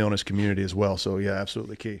and probably on his community as well. So yeah,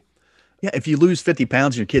 absolutely key. Yeah, if you lose 50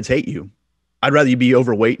 pounds and your kids hate you, I'd rather you be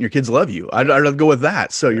overweight and your kids love you. I'd rather go with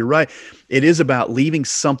that. So you're right. It is about leaving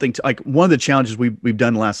something to, like, one of the challenges we've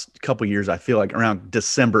done the last couple of years, I feel like around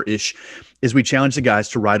December-ish, is we challenge the guys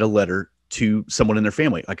to write a letter to someone in their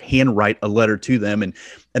family, like handwrite a letter to them and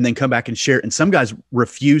then come back and share it. And some guys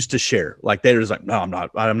refuse to share. Like they're just like, no,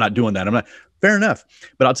 I'm not doing that. I'm not. Fair enough.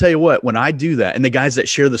 But I'll tell you what, when I do that, and the guys that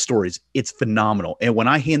share the stories, it's phenomenal. And when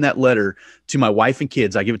I hand that letter to my wife and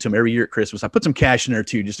kids, I give it to them every year at Christmas. I put some cash in there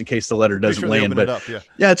too, just in case the letter doesn't land. But yeah,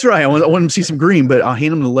 that's right. I want them to see some green, but I'll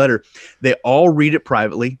hand them the letter. They all read it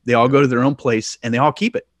privately. They all go to their own place and they all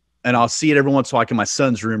keep it. And I'll see it every once in a while, like in my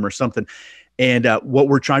son's room or something. And what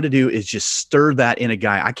we're trying to do is just stir that in a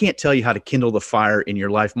guy. I can't tell you how to kindle the fire in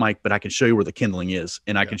your life, Mike, but I can show you where the kindling is.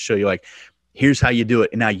 And I can show you, like, here's how you do it.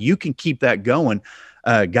 And now you can keep that going.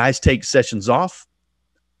 Guys take sessions off.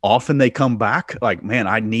 Often they come back like, man,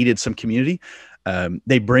 I needed some community.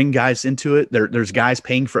 They bring guys into it. There's guys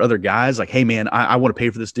paying for other guys. Like, hey, man, I want to pay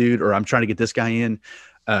for this dude, or I'm trying to get this guy in.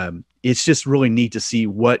 It's just really neat to see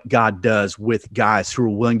what God does with guys who are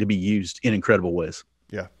willing to be used in incredible ways.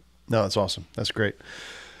 Yeah. No, that's awesome. That's great.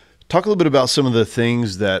 Talk a little bit about some of the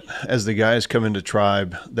things that, as the guys come into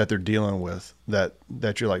Tribe, that they're dealing with, that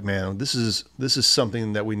you're like, man, this is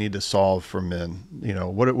something that we need to solve for men. You know,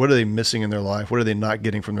 what are they missing in their life? What are they not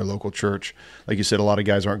getting from their local church? Like you said, a lot of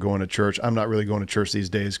guys aren't going to church. I'm not really going to church these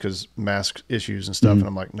days because mask issues and stuff. Mm-hmm. And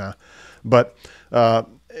I'm like, nah. But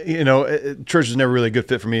you know, church is never really a good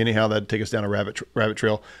fit for me anyhow. That'd take us down a rabbit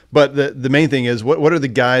trail. But the main thing is, what are the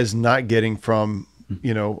guys not getting from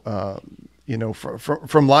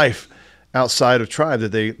from life outside of Tribe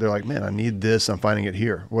that they're like, man, I need this. I'm finding it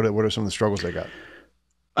here. What are some of the struggles they got?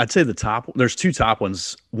 I'd say there's two top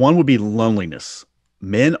ones. One would be loneliness.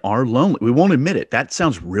 Men are lonely. We won't admit it. That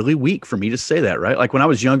sounds really weak for me to say that, right? Like when I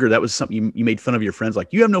was younger, that was something you made fun of your friends.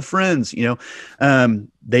 Like, you have no friends,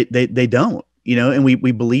 they don't, and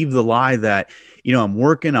we believe the lie that, I'm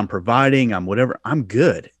working, I'm providing, I'm whatever, I'm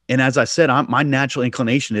good. And as I said, my natural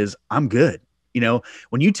inclination is I'm good.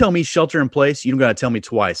 When you tell me shelter in place, you don't got to tell me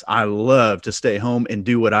twice. I love to stay home and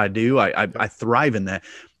do what I do. I thrive in that.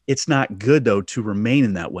 It's not good, though, to remain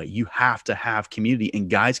in that way. You have to have community. And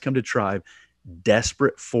guys come to Tribe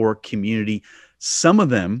desperate for community. Some of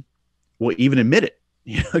them will even admit it,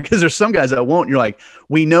 because there's some guys that won't. You're like,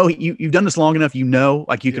 we know you've done this long enough,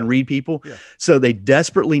 like you can read people. Yeah. So they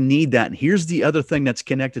desperately need that. And here's the other thing that's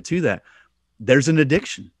connected to that. There's an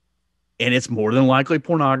addiction. And it's more than likely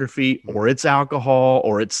pornography, or it's alcohol,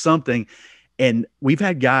 or it's something. And we've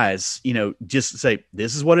had guys, just say,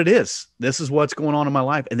 this is what it is. This is what's going on in my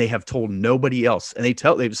life. And they have told nobody else. And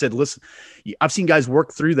they've said, listen, I've seen guys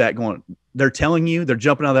work through that they're telling you, they're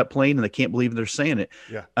jumping out of that plane and they can't believe they're saying it.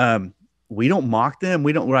 Yeah. We don't mock them.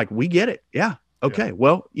 We're like, we get it. Yeah. Okay. Yeah.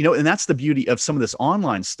 Well, and that's the beauty of some of this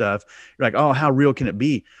online stuff. You're like, oh, how real can it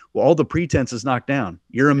be? Well, all the pretense is knocked down.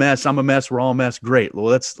 You're a mess. I'm a mess. We're all a mess. Great. Well,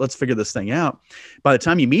 let's figure this thing out. By the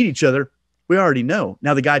time you meet each other, we already know.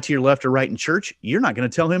 Now, the guy to your left or right in church, you're not going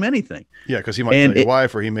to tell him anything. Yeah, because he might tell your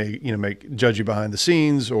wife, or he may, judge you behind the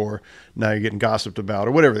scenes, or now you're getting gossiped about,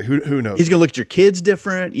 or whatever. Who knows? He's going to look at your kids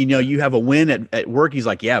different. You have a win at work. He's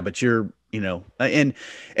like, yeah, but you're, and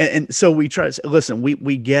so we try to say, listen,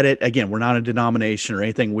 we get it. Again, we're not a denomination or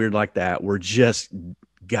anything weird like that. We're just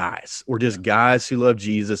guys. We're just guys who love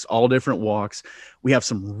Jesus, all different walks. We have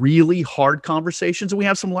some really hard conversations, and we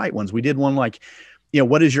have some light ones. We did one like,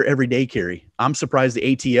 what is your everyday carry? I'm surprised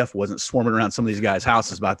the ATF wasn't swarming around some of these guys'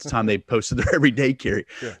 houses by the time they posted their everyday carry.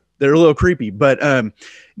 Yeah. They're a little creepy, but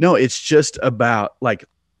no, it's just about like,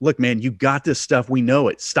 look, man, you got this stuff. We know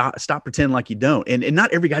it. Stop pretending like you don't. And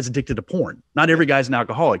not every guy's addicted to porn. Not every guy's an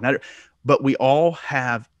alcoholic. But we all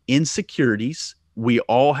have insecurities. We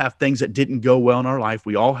all have things that didn't go well in our life.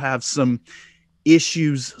 We all have some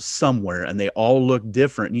issues somewhere, and they all look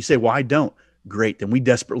different. And you say, well, I don't. Great. Then we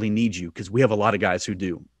desperately need you, because we have a lot of guys who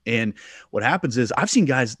do. And what happens is I've seen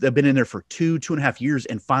guys that have been in there for 2.5 years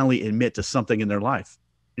and finally admit to something in their life.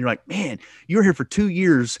 And you're like, man, you were here for 2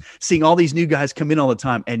 years seeing all these new guys come in all the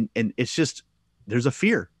time. And it's just, there's a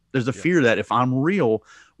fear. There's a fear that if I'm real,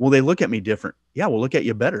 will they look at me different? Yeah, we'll look at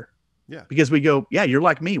you better. Yeah. Because we go, yeah, you're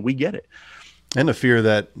like me. We get it. And the fear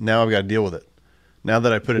that now I've got to deal with it. Now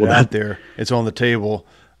that I put it out there, it's on the table.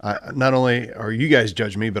 Not only are you guys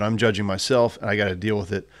judging me, but I'm judging myself, and I got to deal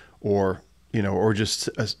with it, or just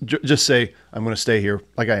say, I'm going to stay here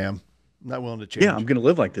like I am. I'm not willing to change. Yeah, I'm going to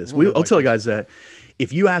live like this. I'll tell guys that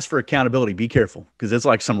if you ask for accountability, be careful, because it's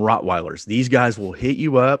like some Rottweilers. These guys will hit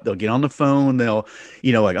you up. They'll get on the phone. They'll,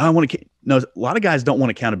 like, oh, I want to. No, a lot of guys don't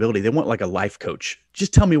want accountability. They want like a life coach.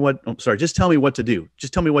 Just tell me just tell me what to do.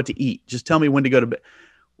 Just tell me what to eat. Just tell me when to go to bed.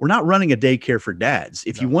 We're not running a daycare for dads.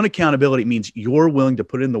 If you want accountability, it means you're willing to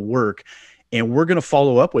put in the work, and we're going to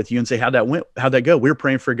follow up with you and say, how'd that go? We were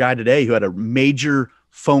praying for a guy today who had a major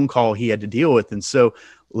phone call he had to deal with. And so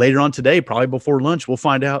later on today, probably before lunch, we'll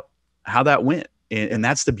find out how that went. And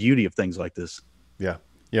that's the beauty of things like this. Yeah.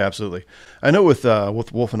 Yeah, absolutely. I know with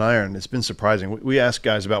Wolf and Iron, it's been surprising. We ask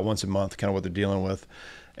guys about once a month, kind of what they're dealing with.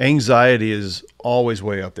 Anxiety is always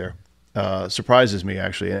way up there. Surprises me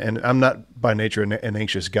actually, and I'm not by nature an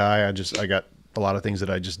anxious guy. I got a lot of things that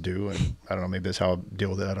I just do, and I don't know, maybe that's how I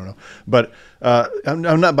deal with it. I don't know, but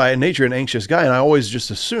I'm not by nature an anxious guy, and I always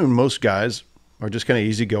just assume most guys are just kind of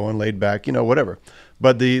easygoing, laid back, whatever.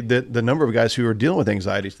 But the number of guys who are dealing with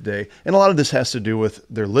anxiety today, and a lot of this has to do with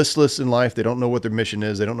they're listless in life. They don't know what their mission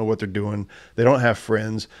is. They don't know what they're doing. They don't have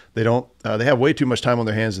friends. They have way too much time on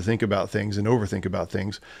their hands to think about things and overthink about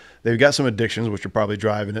things. They've got some addictions, which are probably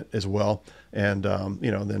driving it as well. And,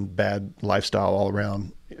 then bad lifestyle all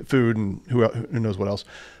around, food and who knows what else.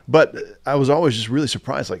 But I was always just really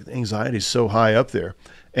surprised, like anxiety is so high up there.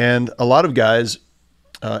 And a lot of guys,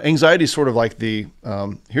 anxiety is sort of like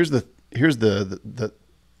here's the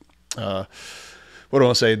what do I want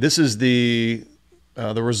to say? This is the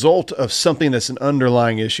result of something that's an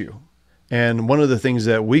underlying issue. And one of the things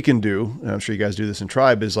that we can do, and I'm sure you guys do this in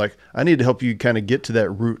Tribe, is like, I need to help you kind of get to that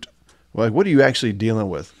root. Like, what are you actually dealing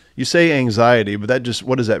with? You say anxiety, but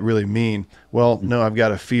what does that really mean? Well, no, I've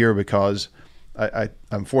got a fear because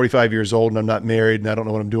I'm 45 years old and I'm not married and I don't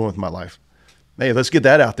know what I'm doing with my life. Hey, let's get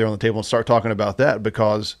that out there on the table and start talking about that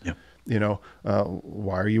because,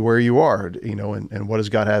 why are you where you are, and what does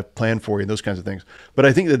God have planned for you and those kinds of things. But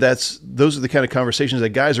I think those are the kind of conversations that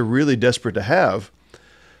guys are really desperate to have.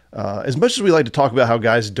 As much as we like to talk about how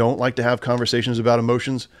guys don't like to have conversations about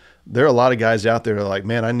emotions, there are a lot of guys out there that are like,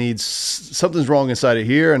 man, I need something's wrong inside of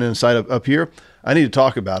here and inside of up here. I need to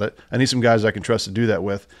talk about it. I need some guys I can trust to do that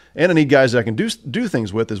with. And I need guys that I can do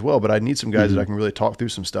things with as well. But I need some guys that I can really talk through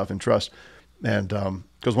some stuff and trust. And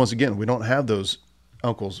because once again, we don't have those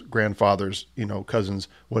uncles, grandfathers, cousins,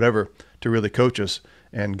 whatever, to really coach us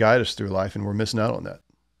and guide us through life. And we're missing out on that.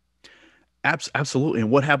 Absolutely.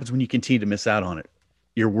 And what happens when you continue to miss out on it?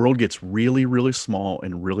 Your world gets really, really small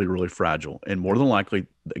and really, really fragile. And more than likely,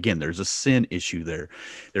 again, there's a sin issue there.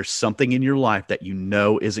 There's something in your life that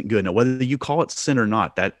isn't good. Now, whether you call it sin or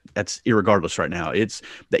not, that's irregardless right now. It's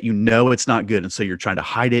that it's not good. And so you're trying to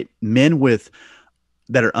hide it. Men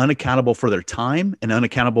that are unaccountable for their time and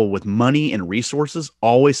unaccountable with money and resources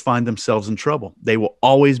always find themselves in trouble. They will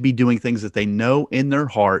always be doing things that they know in their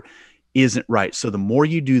heart isn't right. So the more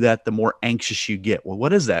you do that, the more anxious you get. Well,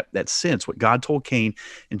 what is that? That's sin. It's what God told Cain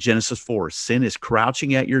in Genesis 4. Sin is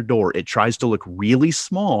crouching at your door. It tries to look really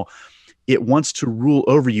small. It wants to rule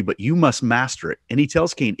over you, but you must master it. And he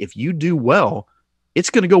tells Cain, if you do well, it's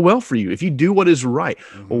going to go well for you. If you do what is right.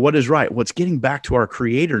 Well, what is right? Well, it's getting back to our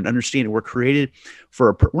Creator and understanding we're created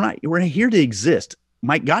we're not here to exist.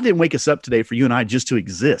 God didn't wake us up today for you and I just to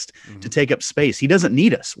exist, to take up space. He doesn't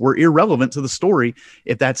need us. We're irrelevant to the story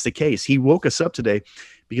if that's the case. He woke us up today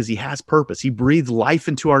because he has purpose. He breathed life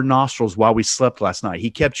into our nostrils while we slept last night. He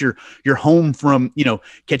kept your home from,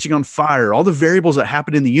 catching on fire, all the variables that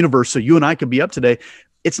happened in the universe so you and I could be up today.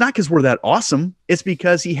 It's not because we're that awesome. It's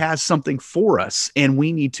because he has something for us and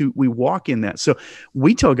we walk in that. So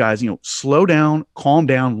we tell guys, slow down, calm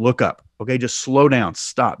down, look up. Okay. Just slow down,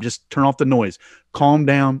 stop, just turn off the noise, calm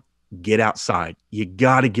down, get outside. You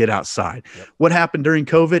got to get outside. Yep. What happened during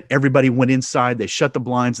COVID? Everybody went inside. They shut the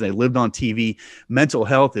blinds and they lived on TV. Mental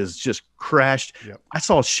health is just crashed. Yep. I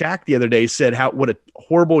saw Shaq the other day said what a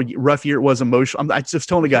horrible, rough year it was emotional. I just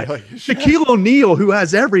told the guy, Shaquille O'Neal, who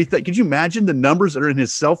has everything. Could you imagine the numbers that are in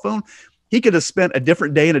his cell phone? He could have spent a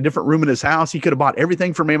different day in a different room in his house. He could have bought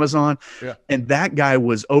everything from Amazon. Yeah. And that guy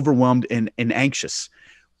was overwhelmed and anxious.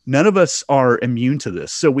 None of us are immune to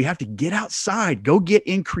this. So we have to get outside, go get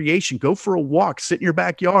in creation, go for a walk, sit in your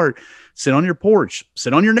backyard, sit on your porch,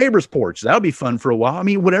 sit on your neighbor's porch. That'll be fun for a while. I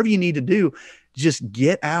mean, whatever you need to do, just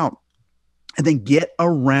get out and then get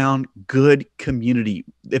around good community.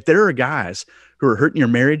 If there are guys who are hurting your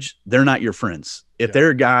marriage, they're not your friends. If there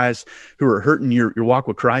are guys who are hurting your walk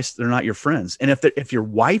with Christ, they're not your friends. And if your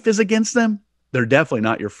wife is against them, they're definitely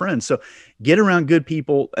not your friends. So get around good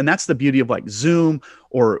people. And that's the beauty of like Zoom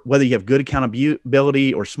or whether you have good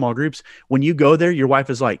accountability or small groups. When you go there, your wife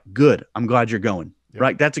is like, good, I'm glad you're going,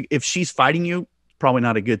 right? If she's fighting you, probably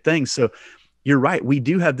not a good thing. So you're right. We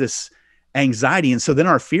do have this anxiety. And so then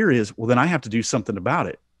our fear is, well, then I have to do something about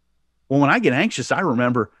it. Well, when I get anxious, I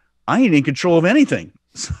remember I ain't in control of anything.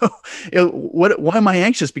 So why am I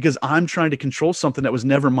anxious? Because I'm trying to control something that was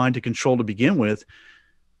never mine to control to begin with.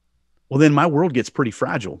 Well, then my world gets pretty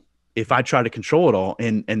fragile if I try to control it all.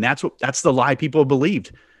 And that's the lie people have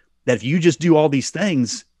believed, that if you just do all these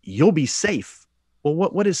things, you'll be safe. Well,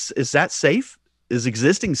 what is that safe? Is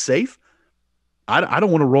existing safe? I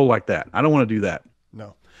don't want to roll like that. I don't want to do that.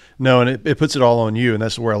 No, and it puts it all on you, and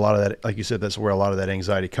that's where a lot of that, like you said, that's where a lot of that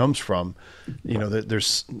anxiety comes from. You know,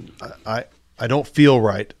 I don't feel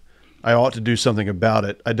right. I ought to do something about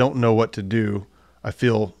it. I don't know what to do. I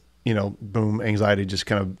feel, boom, anxiety just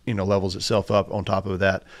kind of, levels itself up on top of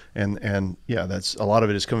that. And yeah, that's a lot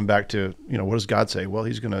of it is coming back to, what does God say? Well,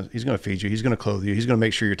 he's going to feed you. He's going to clothe you. He's going to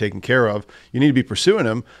make sure you're taken care of. You need to be pursuing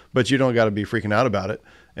him, but you don't got to be freaking out about it.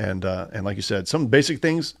 And like you said, some basic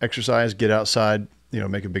things, exercise, get outside,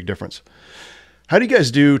 make a big difference. How do you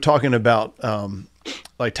guys do talking about,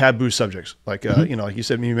 like taboo subjects? Like, like you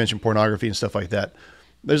said, you mentioned pornography and stuff like that.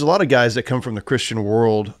 There's a lot of guys that come from the Christian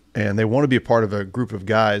world and they want to be a part of a group of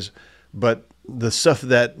guys, but the stuff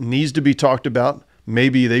that needs to be talked about,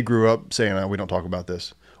 maybe they grew up saying, "Oh, we don't talk about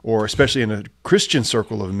this." Or especially in a Christian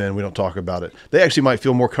circle of men, we don't talk about it. They actually might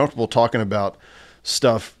feel more comfortable talking about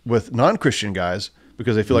stuff with non-Christian guys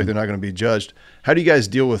because they feel like they're not going to be judged. How do you guys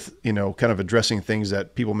deal with, kind of addressing things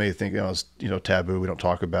that people may think, is, taboo? We don't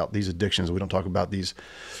talk about these addictions. We don't talk about these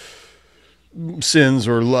sins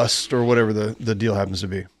or lust or whatever the deal happens to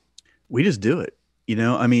be. We just do it.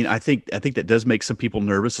 I think that does make some people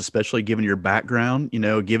nervous, especially given your background,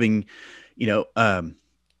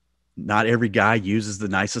 not every guy uses the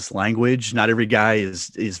nicest language. Not every guy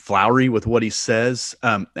is flowery with what he says.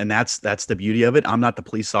 And that's the beauty of it. I'm not the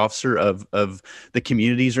police officer of the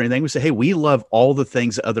communities or anything. We say, hey, we love all the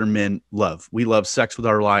things that other men love. We love sex with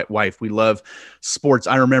our wife. We love sports.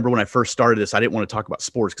 I remember when I first started this, I didn't want to talk about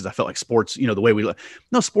sports because I felt like sports, the way we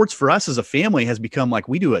sports for us as a family has become like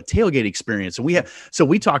we do a tailgate experience. And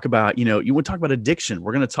we talk about, you want to talk about addiction.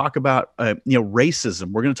 We're going to talk about,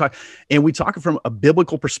 racism. We're going to talk, and we talk from a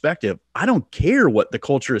biblical perspective. I don't care what the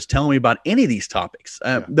culture is telling me about any of these topics.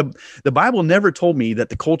 The Bible never told me that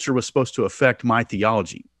the culture was supposed to affect my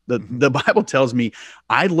theology. The Bible tells me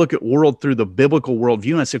I look at world through the biblical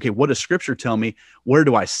worldview and I say, okay, what does scripture tell me? Where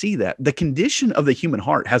do I see that? The condition of the human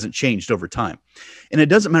heart hasn't changed over time. And it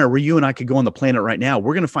doesn't matter where you and I could go on the planet right now.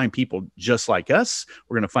 We're going to find people just like us.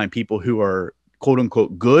 We're going to find people who are quote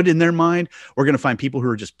unquote good in their mind. We're going to find people who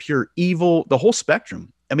are just pure evil, the whole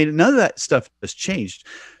spectrum. I mean, none of that stuff has changed.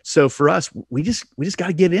 So for us, we just got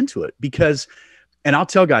to get into it because, and I'll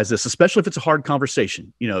tell guys this, especially if it's a hard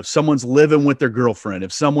conversation, if someone's living with their girlfriend,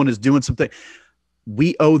 if someone is doing something,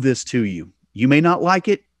 we owe this to you. You may not like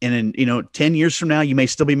it. And in, 10 years from now, you may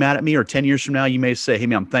still be mad at me, or 10 years from now, you may say, hey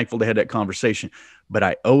man, I'm thankful to have that conversation, but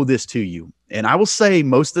I owe this to you. And I will say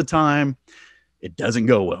most of the time, it doesn't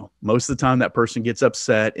go well. Most of the time that person gets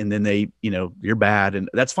upset and then they, you're bad, and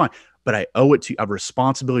that's fine. But I owe it to you. I have a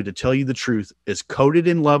responsibility to tell you the truth as coded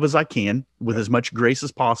in love as I can with as much grace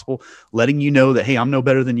as possible, letting you know that, hey, I'm no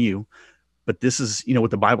better than you, but this is, what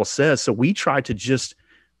the Bible says. So we try to just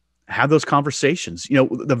have those conversations.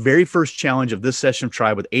 The very first challenge of this session of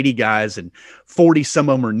Tribe with 80 guys and 40, some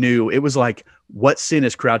of them are new. It was like, what sin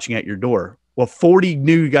is crouching at your door? Well, 40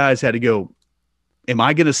 new guys had to go, am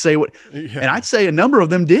I going to say what? Yeah. And I'd say a number of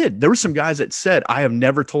them did. There were some guys that said, I have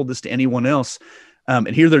never told this to anyone else. And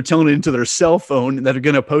here they're telling it into their cell phone that are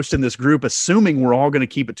going to post in this group, assuming we're all going to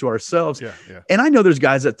keep it to ourselves. Yeah. And I know there's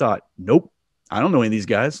guys that thought, nope, I don't know any of these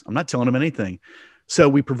guys. I'm not telling them anything. So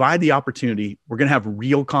we provide the opportunity. We're going to have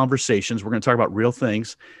real conversations. We're going to talk about real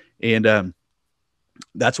things. And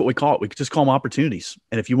that's what we call it. We just call them opportunities.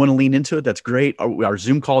 And if you want to lean into it, that's great. Our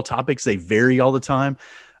Zoom call topics, they vary all the time.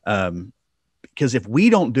 Because if we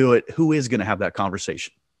don't do it, who is going to have that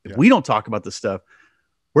conversation? If we don't talk about this stuff,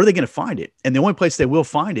 where are they going to find it? And the only place they will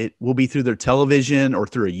find it will be through their television or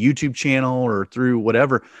through a YouTube channel or through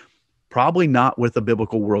whatever, probably not with a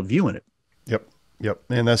biblical worldview in it. Yep.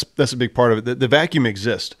 And that's a big part of it. The vacuum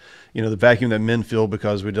exists, the vacuum that men feel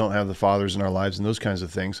because we don't have the fathers in our lives and those kinds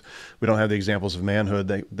of things. We don't have the examples of manhood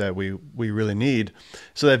that we really need.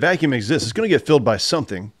 So that vacuum exists. It's going to get filled by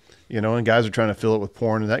something, and guys are trying to fill it with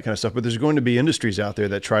porn and that kind of stuff. But there's going to be industries out there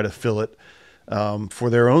that try to fill it for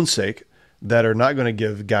their own sake, that are not going to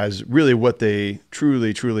give guys really what they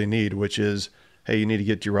truly, truly need, which is, hey, you need to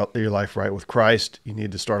get your life right with Christ. You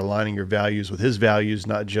need to start aligning your values with his values,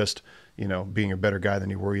 not just, being a better guy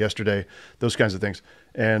than you were yesterday, those kinds of things.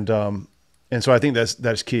 And so I think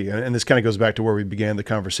that's key. And this kind of goes back to where we began the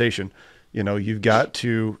conversation. You've got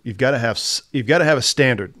to have a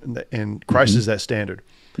standard, and Christ is that standard.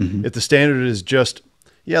 Mm-hmm. If the standard is just,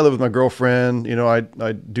 I live with my girlfriend,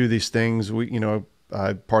 I do these things,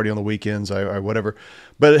 I party on the weekends, I whatever.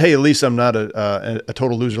 But hey, at least I'm not a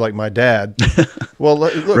total loser like my dad. Well,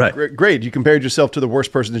 look, right. Great. You compared yourself to the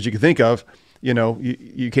worst person that you could think of.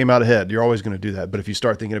 You came out ahead. You're always going to do that. But if you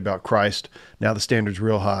start thinking about Christ, now the standard's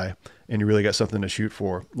real high. and you really got something to shoot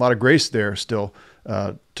for. A lot of grace there still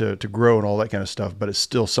to grow and all that kind of stuff, but it's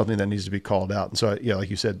still something that needs to be called out. And so, yeah,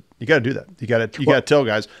 like you said, you got to do that. You got to tell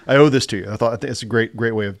guys, I owe this to you. I think it's a great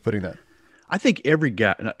way of putting that. I think not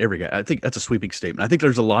every guy, I think that's a sweeping statement. I think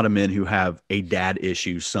there's a lot of men who have a dad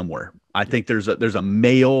issue somewhere. I think there's a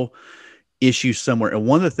male issue somewhere. And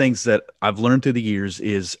one of the things that I've learned through the years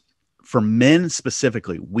is, for men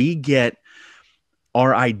specifically, we get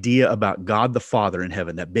our idea about God the Father in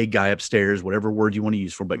heaven, that big guy upstairs, whatever word you want to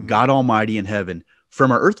use for, but God Almighty in heaven,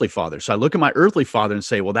 from our earthly father. So I look at my earthly father and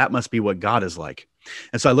say, well, that must be what God is like.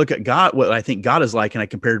 And so I look at God, what I think God is like, and I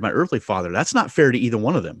compare it to my earthly father. That's not fair to either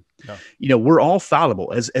one of them. No. We're all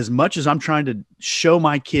fallible. As much as I'm trying to show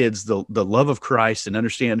my kids the love of Christ and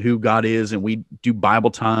understand who God is, and we do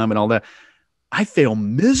Bible time and all that, I fail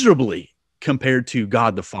miserably compared to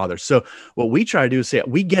God the Father. So what we try to do is say,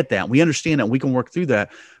 we get that, we understand that, we can work through that,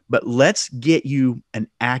 but let's get you an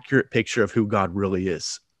accurate picture of who God really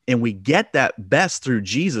is. And we get that best through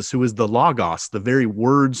Jesus, who is the Logos, the very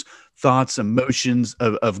words, thoughts, emotions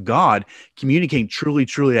of God, communicating truly,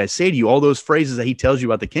 truly, I say to you, all those phrases that he tells you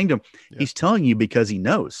about the kingdom, he's telling you because he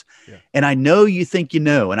knows. And I know you think you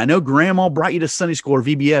know, and I know grandma brought you to Sunday school or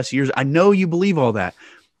VBS years. I know you believe all that,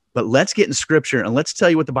 but let's get in scripture and let's tell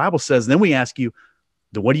you what the Bible says. And then we ask you,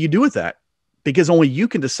 what do you do with that? Because only you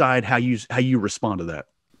can decide how you respond to that.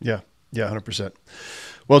 Yeah. 100%.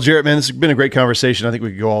 Well, Jarrett, man, this has been a great conversation. I think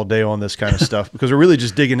we could go all day on this kind of stuff because we're really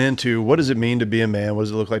just digging into what does it mean to be a man? What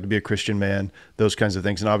does it look like to be a Christian man? Those kinds of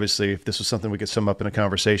things. And obviously, if this was something we could sum up in a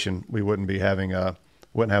conversation, we wouldn't be having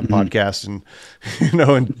wouldn't have podcasts and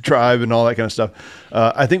and tribe and all that kind of stuff.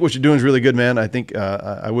 I think what you're doing is really good, man. I think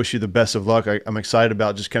I wish you the best of luck. I'm excited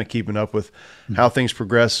about just kind of keeping up with how things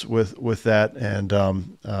progress with that, and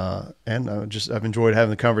I've enjoyed having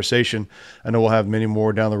the conversation. I know we'll have many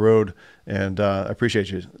more down the road, and I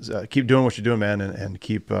appreciate you. Keep doing what you're doing, man, and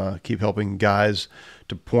keep helping guys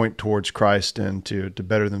to point towards Christ and to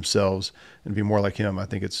better themselves and be more like Him. I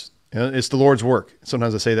think it's the Lord's work.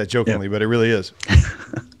 Sometimes I say that jokingly, but it really is.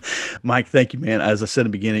 Mike, thank you, man. As I said in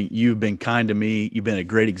the beginning, you've been kind to me. You've been a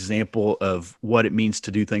great example of what it means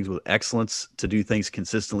to do things with excellence, to do things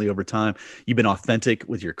consistently over time. You've been authentic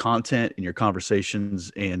with your content and your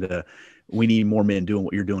conversations, and we need more men doing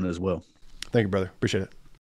what you're doing as well. Thank you, brother. Appreciate it.